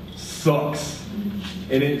sucks.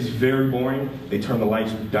 And it is very boring. They turn the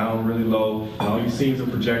lights down really low, and all you see is a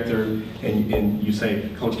projector, and you say,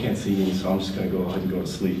 Coach can't see me, so I'm just going to go ahead and go to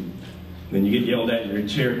sleep. And then you get yelled at, your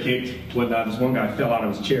chair kicked, whatnot. This one guy fell out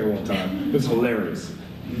of his chair one time. It was hilarious.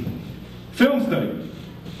 Film study.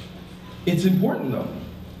 It's important, though.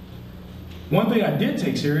 One thing I did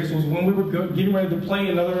take serious was when we were getting ready to play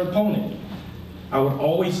another opponent. I would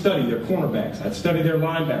always study their cornerbacks. I'd study their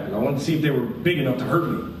linebackers. I wanted to see if they were big enough to hurt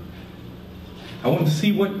me. I wanted to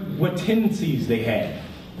see what tendencies they had.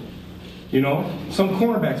 You know, some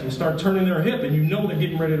cornerbacks will start turning their hip and you know they're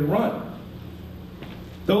getting ready to run.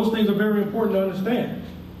 Those things are very important to understand.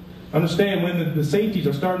 Understand when the safeties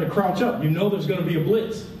are starting to crouch up. You know there's going to be a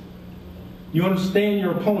blitz. You understand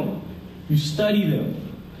your opponent. You study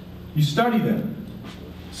them. You study them.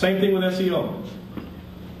 Same thing with SEO.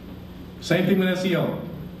 Same thing with SEO.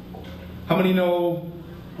 How many know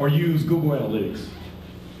or use Google Analytics?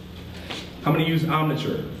 How many use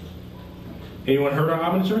Omniture? Anyone heard of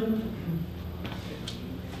Omniture?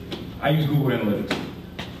 I use Google Analytics.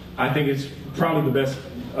 I think it's probably the best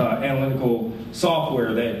analytical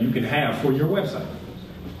software that you can have for your website,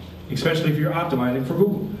 especially if you're optimizing for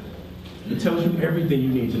Google. It tells you everything you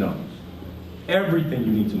need to know. Everything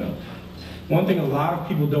you need to know. One thing a lot of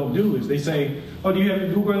people don't do is they say, oh, do you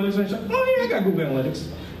have Google Analytics? And I say, oh yeah, I got Google Analytics.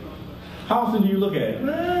 How often do you look at it?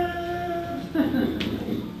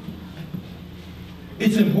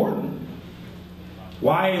 It's important.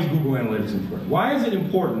 Why is Google Analytics important? Why is it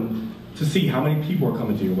important to see how many people are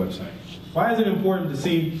coming to your website? Why is it important to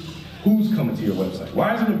see who's coming to your website?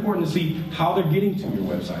 Why is it important to see how they're getting to your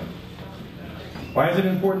website? Why is it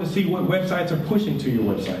important to see what websites are pushing to your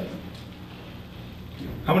website?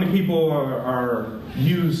 How many people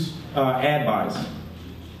use ad buys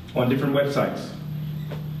on different websites?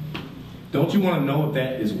 Don't you want to know if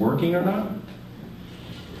that is working or not?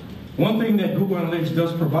 One thing that Google Analytics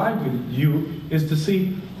does provide with you is to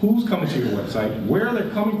see who's coming to your website, where they're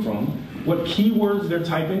coming from, what keywords they're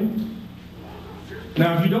typing.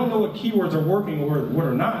 Now, if you don't know what keywords are working or what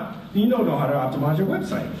are not, you don't know how to optimize your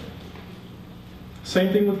website.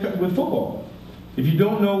 Same thing with football. If you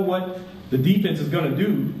don't know what the defense is going to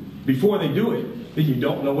do before they do it, then you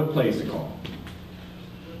don't know what plays to call.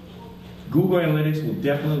 Google Analytics will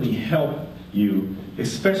definitely help you,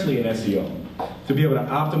 especially in SEO, to be able to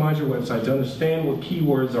optimize your website, to understand what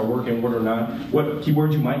keywords are working, what are not, what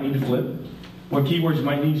keywords you might need to flip, what keywords you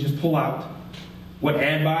might need to just pull out, what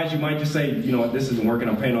ad buys you might just say, you know what, this isn't working,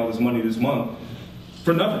 I'm paying all this money this month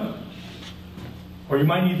for nothing. Or you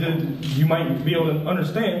might be able to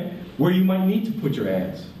understand where you might need to put your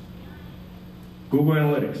ads. Google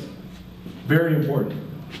Analytics, very important.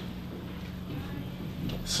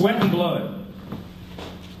 Sweat and blood.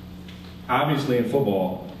 Obviously in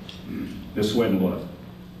football, there's sweat and blood.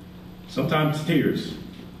 Sometimes tears.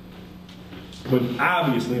 But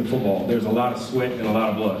obviously in football, there's a lot of sweat and a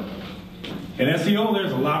lot of blood. In SEO,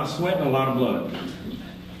 there's a lot of sweat and a lot of blood.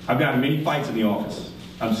 I've gotten many fights in the office.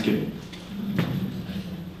 I'm just kidding.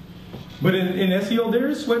 But in SEO, there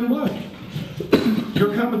is sweat and blood.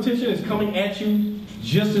 Your competition is coming at you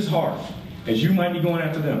just as hard as you might be going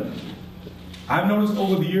after them. I've noticed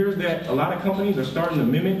over the years that a lot of companies are starting to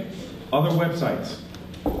mimic other websites,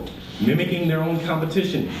 mimicking their own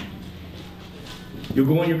competition. You'll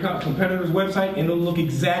go on your competitor's website and it'll look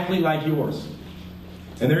exactly like yours.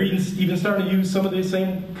 And they're even starting to use some of the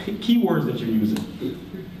same keywords that you're using.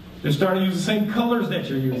 They're starting to use the same colors that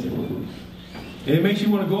you're using. And it makes you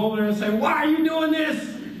want to go over there and say, why are you doing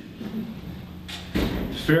this?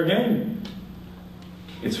 It's fair game.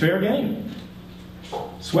 It's fair game.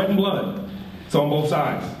 Sweat and blood. It's on both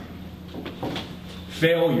sides.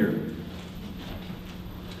 Failure.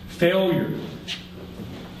 Failure.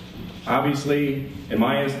 Obviously, in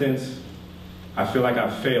my instance, I feel like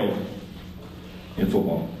I've failed in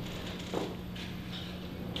football.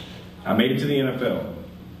 I made it to the NFL.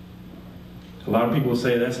 A lot of people will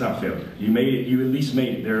say that's not failure. You made it, you at least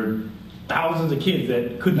made it. There are thousands of kids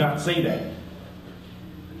that could not say that.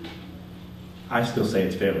 I still say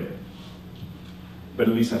it's failure. But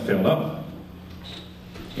at least I failed up.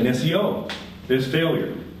 In SEO, there's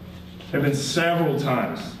failure. There have been several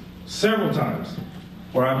times,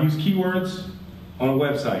 where I've used keywords on a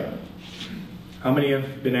website. How many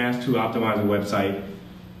have been asked to optimize a website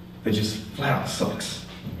that just flat out sucks?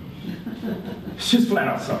 It just flat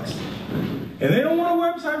out sucks. And they don't want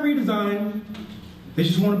a website redesign. They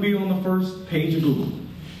just want to be on the first page of Google.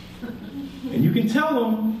 And you can tell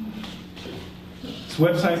them, this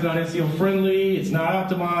website's not SEO friendly, it's not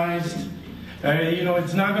optimized,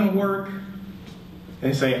 it's not going to work.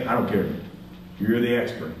 And they say, I don't care. You're the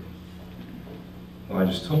expert. Well, I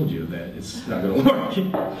just told you that it's not going to work.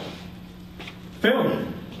 Failure.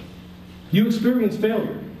 You experience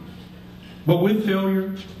failure. But with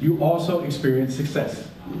failure, you also experience success.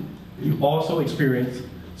 You also experience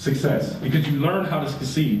success because you learn how to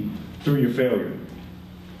succeed through your failure.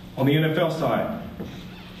 On the NFL side,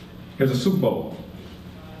 there's a Super Bowl.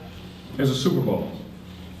 There's a Super Bowl.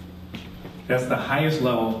 That's the highest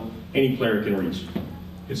level any player can reach.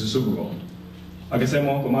 It's a Super Bowl. Like I said,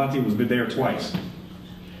 my Uncle Monty was there twice.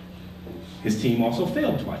 His team also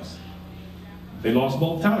failed twice. They lost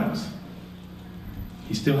both times.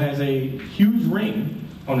 He still has a huge ring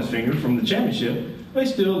on his finger from the championship. They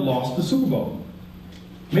still lost the Super Bowl.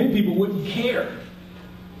 Many people wouldn't care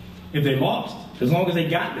if they lost, as long as they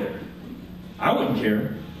got there. I wouldn't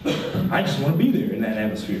care. I just want to be there in that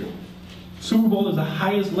atmosphere. Super Bowl is the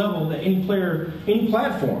highest level that any player, any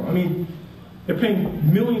platform. I mean, they're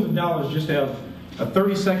paying millions of dollars just to have a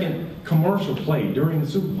 30-second commercial play during the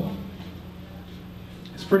Super Bowl.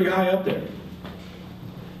 It's pretty high up there.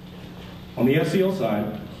 On the SEO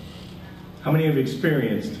side, how many have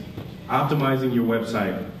experienced optimizing your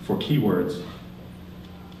website for keywords,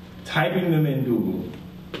 typing them in Google,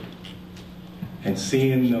 and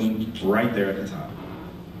seeing them right there at the top?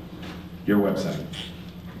 Your website.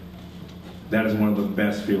 That is one of the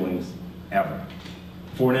best feelings ever.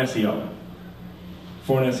 For an SEO.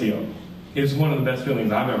 For an SEO. It's one of the best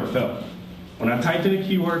feelings I've ever felt. When I typed in a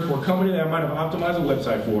keyword for a company that I might have optimized a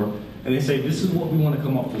website for, and they say, this is what we want to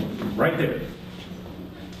come up for, right there.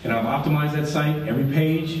 And I've optimized that site, every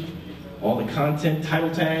page, all the content,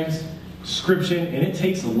 title tags, description, and it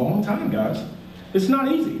takes a long time, guys. It's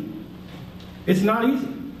not easy. It's not easy.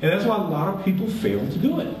 And that's why a lot of people fail to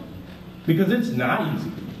do it. Because it's not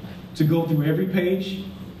easy to go through every page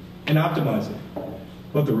and optimize it.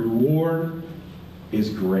 But the reward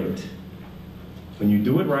is great. When you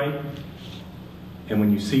do it right, and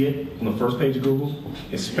when you see it on the first page of Google,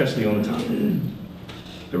 especially on the top,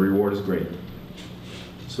 the reward is great.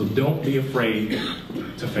 So don't be afraid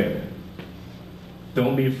to fail.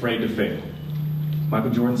 Don't be afraid to fail.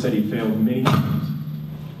 Michael Jordan said he failed many times,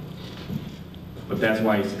 but that's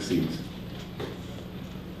why he succeeds.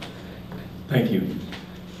 Thank you.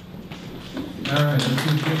 All right, let's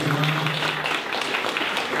just take it around.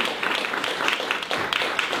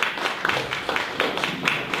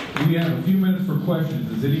 We have a few minutes for questions.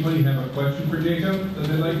 Does anybody have a question for Jacob that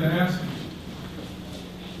they'd like to ask?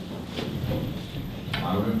 A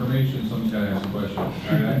lot of information, someone's got to ask a question. All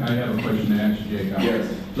right, I have a question to ask you, Jacob.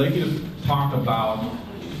 Yes. I'd like you to talk about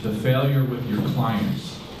the failure with your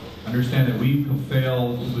clients. Understand that we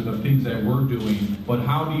fail with the things that we're doing, but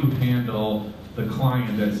how do you handle the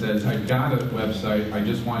client that says, I've got a website, I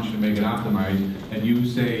just want you to make it optimized, and you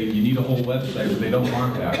say you need a whole website, but they don't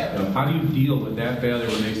want that. How do you deal with that failure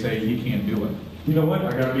when they say you can't do it? You know what?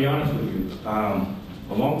 I gotta be honest with you.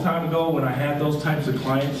 A long time ago, when I had those types of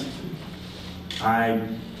clients, I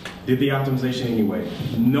did the optimization anyway,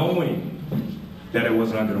 knowing that it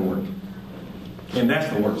was not gonna work. And that's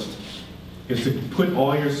the worst, is to put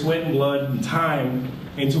all your sweat and blood and time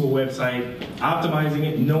into a website, optimizing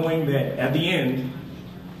it, knowing that at the end,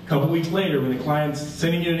 a couple weeks later, when the client's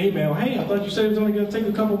sending you an email, hey, I thought you said it was only gonna take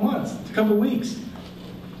a couple months, a couple weeks.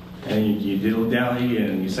 And you dilly-dally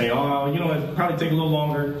and you say, oh, you know, it'll probably take a little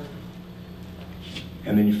longer.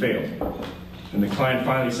 And then you fail. And the client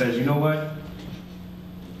finally says, you know what?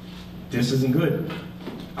 This isn't good.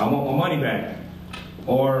 I want my money back.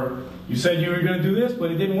 Or you said you were gonna do this,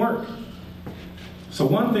 but it didn't work. So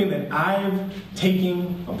one thing that I've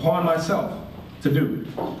taken upon myself to do,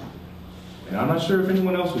 and I'm not sure if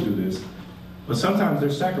anyone else would do this, but sometimes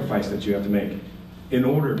there's sacrifice that you have to make in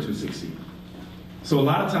order to succeed. So a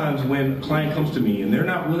lot of times when a client comes to me and they're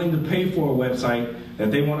not willing to pay for a website that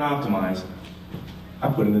they want to optimize, I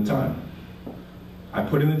put in the time. I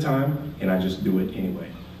put in the time and I just do it anyway.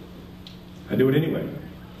 I do it anyway.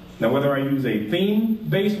 Now whether I use a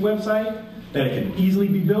theme-based website that it can easily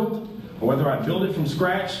be built, or whether I build it from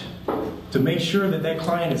scratch to make sure that that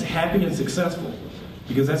client is happy and successful,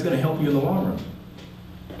 because that's going to help you in the long run.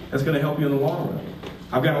 That's going to help you in the long run.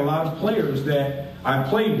 I've got a lot of players that I've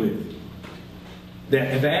played with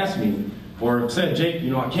that have asked me or said, Jake,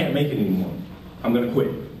 you know, I can't make it anymore. I'm going to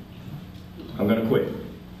quit. I'm going to quit.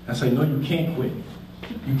 I say, no, you can't quit.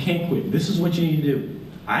 You can't quit. This is what you need to do.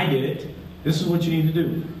 I did it. This is what you need to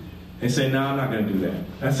do. They say, no, I'm not going to do that.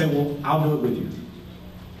 And I say, well, I'll do it with you.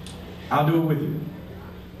 I'll do it with you.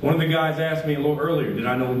 One of the guys asked me a little earlier, did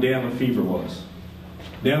I know who Dan Lefevre was?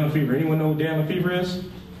 Dan Lefevre, anyone know who Dan Lefevre is?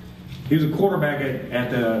 He was a quarterback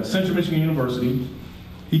at the Central Michigan University.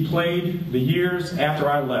 He played the years after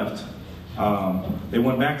I left. They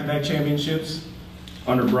won back-to-back championships.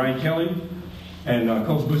 under Brian Kelly and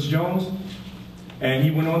Coach Butch Jones, and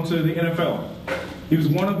he went on to the NFL. He was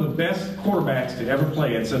one of the best quarterbacks to ever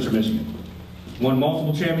play at Central Michigan. Won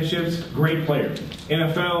multiple championships, great player.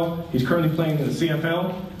 NFL, he's currently playing in the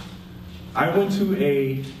CFL. I went to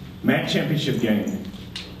a MAC championship game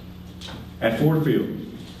at Ford Field,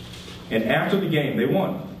 and after the game, they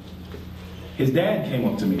won. His dad came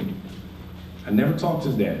up to me. I never talked to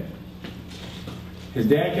his dad. His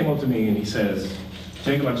dad came up to me and he says,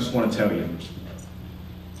 Jacob, I just want to tell you,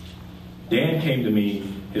 Dan came to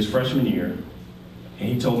me his freshman year and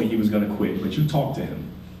he told me he was going to quit, but you talked to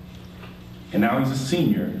him. And now he's a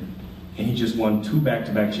senior and he just won 2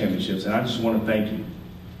 back-to-back championships, and I just want to thank you.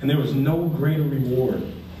 And there was no greater reward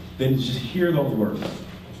than to just hear those words.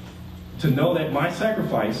 To know that my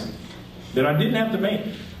sacrifice that I didn't have to make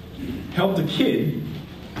helped a kid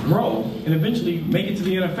grow and eventually make it to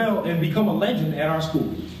the NFL and become a legend at our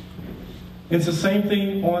school. It's the same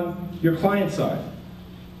thing on your client side.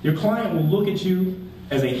 Your client will look at you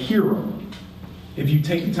as a hero if you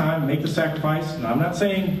take the time, make the sacrifice. Now, I'm not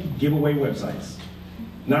saying give away websites.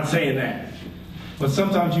 I'm not saying that. But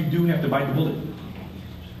sometimes you do have to bite the bullet.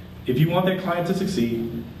 If you want that client to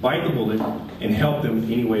succeed, bite the bullet and help them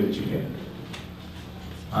any way that you can.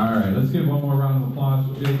 All right, let's give one more round of applause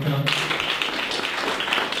for Jacob.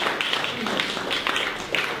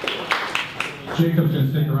 Jacob's going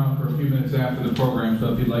to stick around for a few minutes after the program,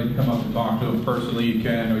 so if you'd like to come up and talk to him personally, you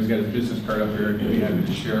can. He's got his business card up here, and he'll be happy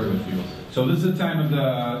to share it with you. So this is the time of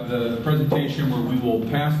the presentation where we will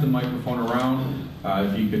pass the microphone around.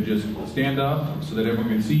 If you could just stand up so that everyone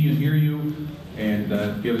can see you and hear you, and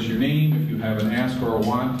give us your name if you have an ask or a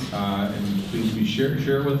want, and please be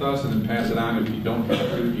share with us, and then pass it on. If you don't have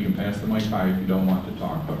to, you can pass the mic by if you don't want to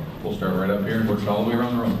talk. But we'll start right up here and work it all the way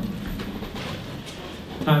around the room.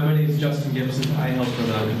 Hi, my name is Justin Gibson. I help with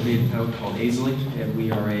a company in town called Aisley, and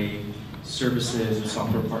we are a services and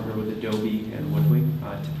software partner with Adobe and Woodwing,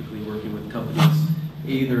 typically working with companies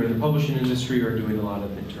either in the publishing industry or doing a lot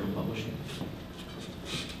of internal publishing.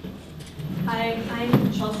 Hi,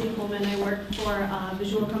 I'm Chelsea Coleman. I work for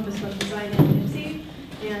Visual Compass Web Design at Nipsey,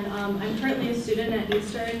 and I'm currently a student at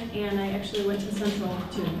Eastern, and I actually went to Central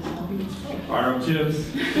too. So. Fire up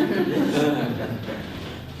chips.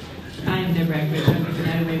 I'm Deborah Eckridge. I'm with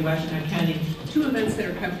United Way, Washington County. 2 events that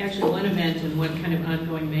are actually 1 event and 1 kind of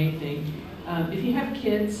ongoing May thing. If you have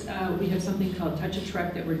kids, we have something called Touch a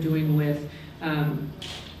Truck that we're doing with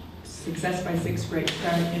Success by 6th grade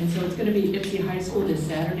start, and so it's going to be Ipsy High School this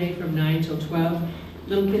Saturday from 9 till 12.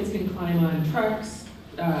 Little kids can climb on trucks,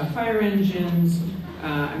 fire engines.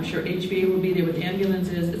 I'm sure HVA will be there with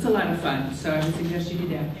ambulances. It's a lot of fun, so I would suggest you do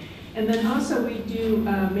that. And then also we do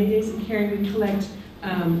May Days of Caring. We collect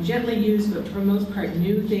gently used, but for the most part,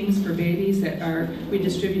 new things for babies that we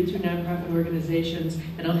distribute through nonprofit organizations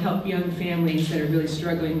that'll help young families that are really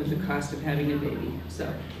struggling with the cost of having a baby.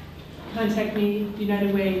 So contact me,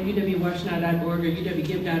 United Way, uwwashington.org or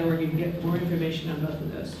uwgive.org, and get more information on both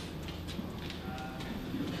of those.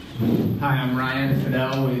 Hi, I'm Ryan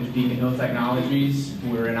Fidel with Beacon Hill Technologies.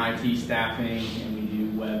 We're in IT staffing, and we do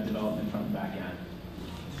web development from the back end.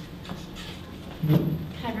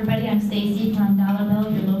 Hi everybody, I'm Stacy from Dollar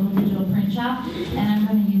Bill, your local digital print shop, and I'm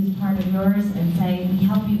going to use part of yours and say we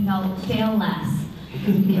help you fail less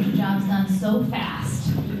because we get your jobs done so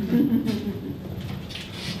fast.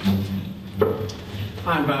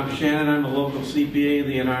 Hi, I'm Bob Shannon. I'm a local CPA in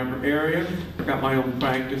the Ann Arbor area. I've got my own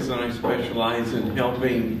practice, and I specialize in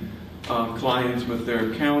helping clients with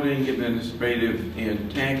their accounting, administrative,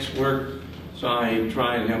 and tax work. So I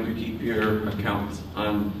try and help you keep your accounts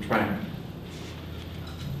on track.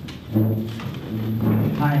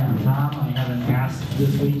 Hi, I'm Tom. I have an ask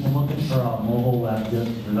this week. I'm looking for a mobile web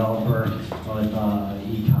developer with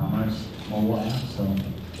e-commerce mobile app. So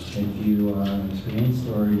if you are experienced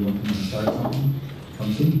or you're looking to start something,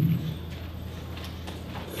 come see me.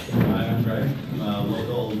 Hi, I'm Greg. I'm a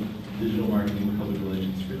local digital marketing and public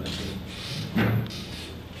relations freelancer.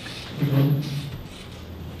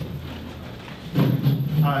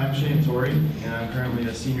 Hi, I'm Shane Torrey, and I'm currently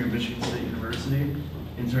a senior at Michigan State University,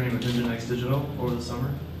 interning with Enginex Digital over the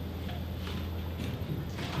summer.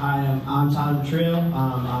 Hi, I'm Todd Petrillo.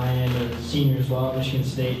 I am a senior as well at Michigan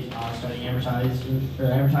State, studying advertising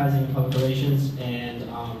and public relations, and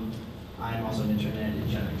I'm also an intern at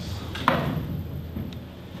Enginex.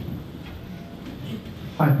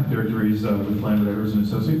 Hi, I'm Derek DeRees with Land Editors and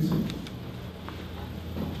Associates.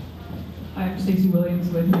 I'm Stacey Williams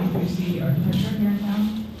with A3C Architecture here in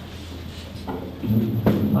town.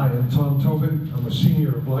 Hi, I'm Tom Tobin. I'm a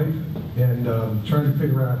senior of life and trying to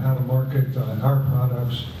figure out how to market our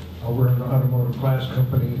products. We're an automotive glass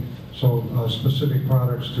company so specific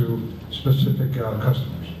products to specific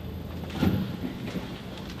customers.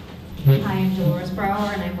 Hi, I'm Dolores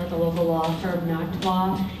Brower, and I'm with the local law firm Knocht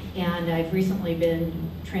Law, and I've recently been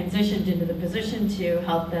transitioned into the position to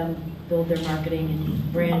help them build their marketing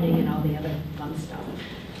and branding and all the other fun stuff.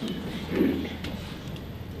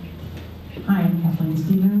 Hi, I'm Kathleen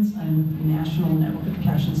Stevens. I'm with the National Network of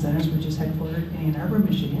Passion Centers, which is headquartered in Ann Arbor,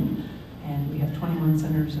 Michigan, and we have 21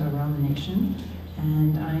 centers around the nation.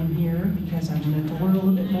 And I'm here because I wanted to learn a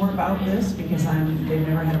little bit more about this because they've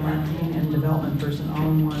never had a marketing and development person all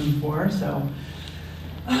in one before. So,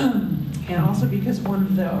 and also because one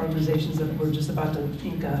of the organizations that we're just about to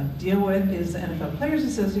ink a deal with is the NFL Players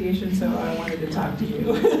Association. So I wanted to talk to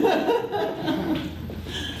you.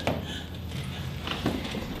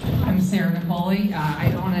 I'm Sarah Napoli.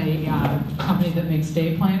 I own a company that makes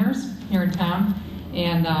day planners here in town,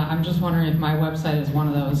 and I'm just wondering if my website is one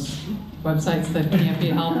of those websites that can't be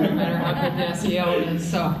helped no matter how good the SEO is.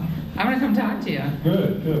 So I want to come talk to you.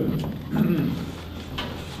 Good, good.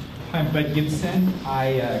 I'm Bud Gibson.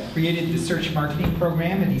 I created the search marketing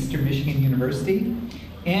program at Eastern Michigan University,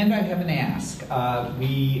 and I have an ask.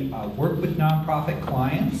 We work with nonprofit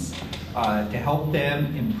clients to help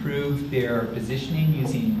them improve their positioning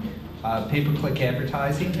using pay-per-click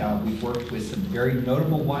advertising. We've worked with some very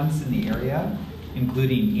notable ones in the area,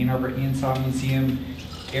 including Ann Arbor Handsaw Museum,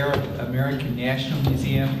 Arab American National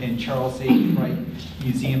Museum, and Charles A. Wright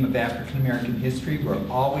Museum of African American History. We're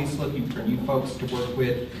always looking for new folks to work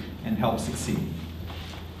with and help succeed.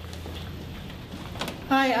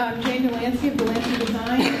 Hi, I'm Jane Delancey of Delancey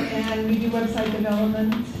Design, and we do website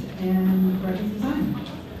development and graphic design.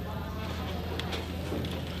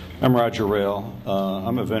 I'm Roger Rayle.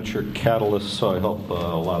 I'm a venture catalyst, so I help a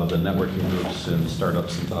lot of the networking groups and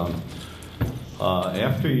startups in town.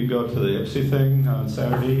 After you go to the IPSI thing on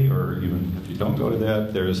Saturday, or even if you don't go to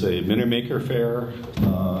that, there's a Mini Maker Fair.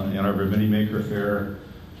 Ann Arbor Mini Maker Fair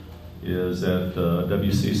is at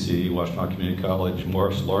WCC, Washington Community College,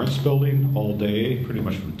 Morris Lawrence Building, all day, pretty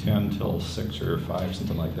much from 10 till 6 or 5,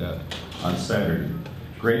 something like that, on Saturday.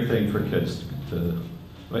 Great thing for kids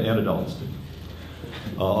and adults too.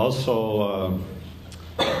 Also,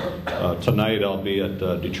 tonight I'll be at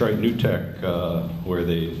Detroit New Tech, where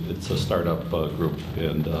it's a startup group,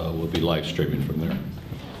 and we'll be live streaming from there.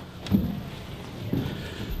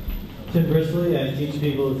 Tim Brisley, I teach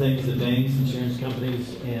people the things that banks, insurance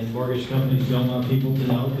companies, and mortgage companies don't want people to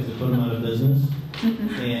know because they put them out of business.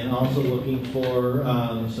 And also looking for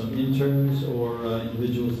some interns or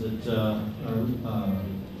individuals that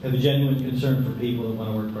have a genuine concern for people that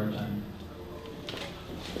want to work part-time.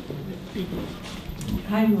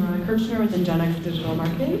 Hi, I'm Laura Kirchner with Ingenix Digital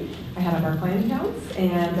Marketing. I head up our client accounts,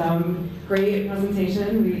 and great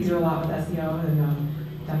presentation. We do a lot with SEO, and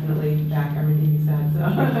definitely back everything you said, so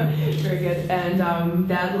very good. And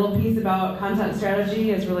that little piece about content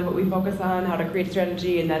strategy is really what we focus on, how to create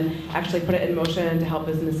strategy and then actually put it in motion to help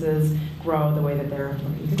businesses grow the way that they're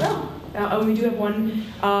looking to grow. And we do have one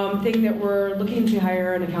thing that we're looking to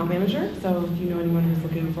hire an account manager, so if you know anyone who's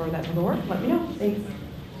looking for that type of work, let me know. Thanks.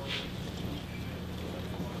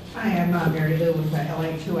 Hi, I'm Mary Lou with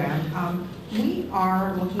LA2M. We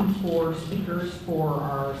are looking for speakers for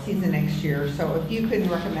our season next year, so if you could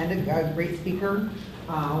recommend a great speaker,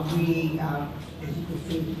 as you can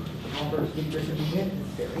see, all our speakers that we get is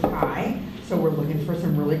very high, so we're looking for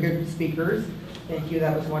some really good speakers. Thank you,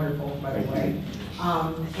 that was wonderful, by the way.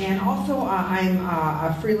 And also, I'm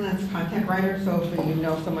a freelance content writer, so if you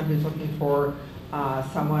know someone who's looking for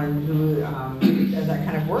someone who does that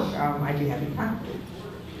kind of work, I'd be happy to contact you.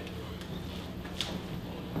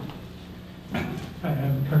 Hi,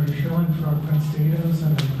 I'm Carter Sherlin from Prince Data's.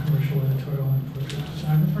 I'm a commercial editorial and portrait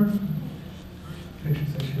photographer.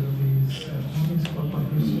 Pictures I show these at Facebook on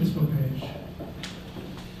his Facebook page.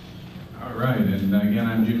 All right, and again,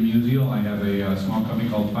 I'm Jim Musial. I have a small company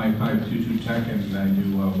called 5522 Tech, and I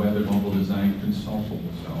do web and mobile design consulting.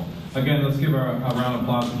 So, again, let's give a round of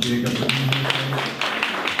applause to Jacob.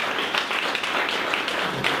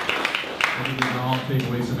 I'll take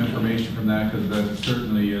away some information from that, because that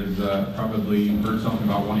certainly is probably you heard something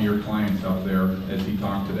about one of your clients out there as he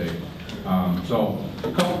talked today. So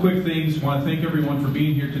a couple quick things. Want to thank everyone for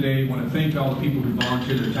being here today. Want to thank all the people who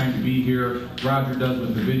volunteered their time to be here. Roger does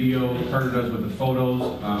with the video, Carter does with the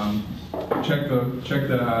photos. Check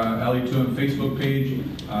the LA2M Facebook page.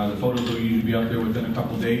 The photos will usually be up there within a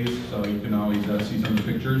couple days, so you can always see some of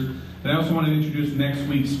the pictures. And I also want to introduce next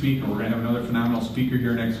week's speaker. We're going to have another phenomenal speaker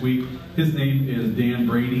here next week. His name is Dan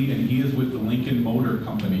Brady, and he is with the Lincoln Motor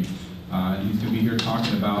Company. And he's going to be here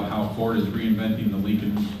talking about how Ford is reinventing the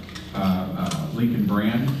Lincoln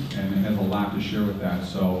brand, and it has a lot to share with that.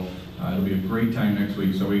 So It'll be a great time next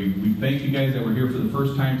week. So we thank you guys that were here for the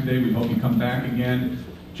first time today. We hope you come back again.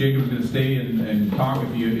 Jacob's going to stay and talk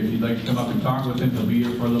if you'd like to come up and talk with him. He'll be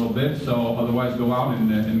here for a little bit. So otherwise, go out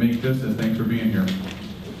and make this. Thanks for being here.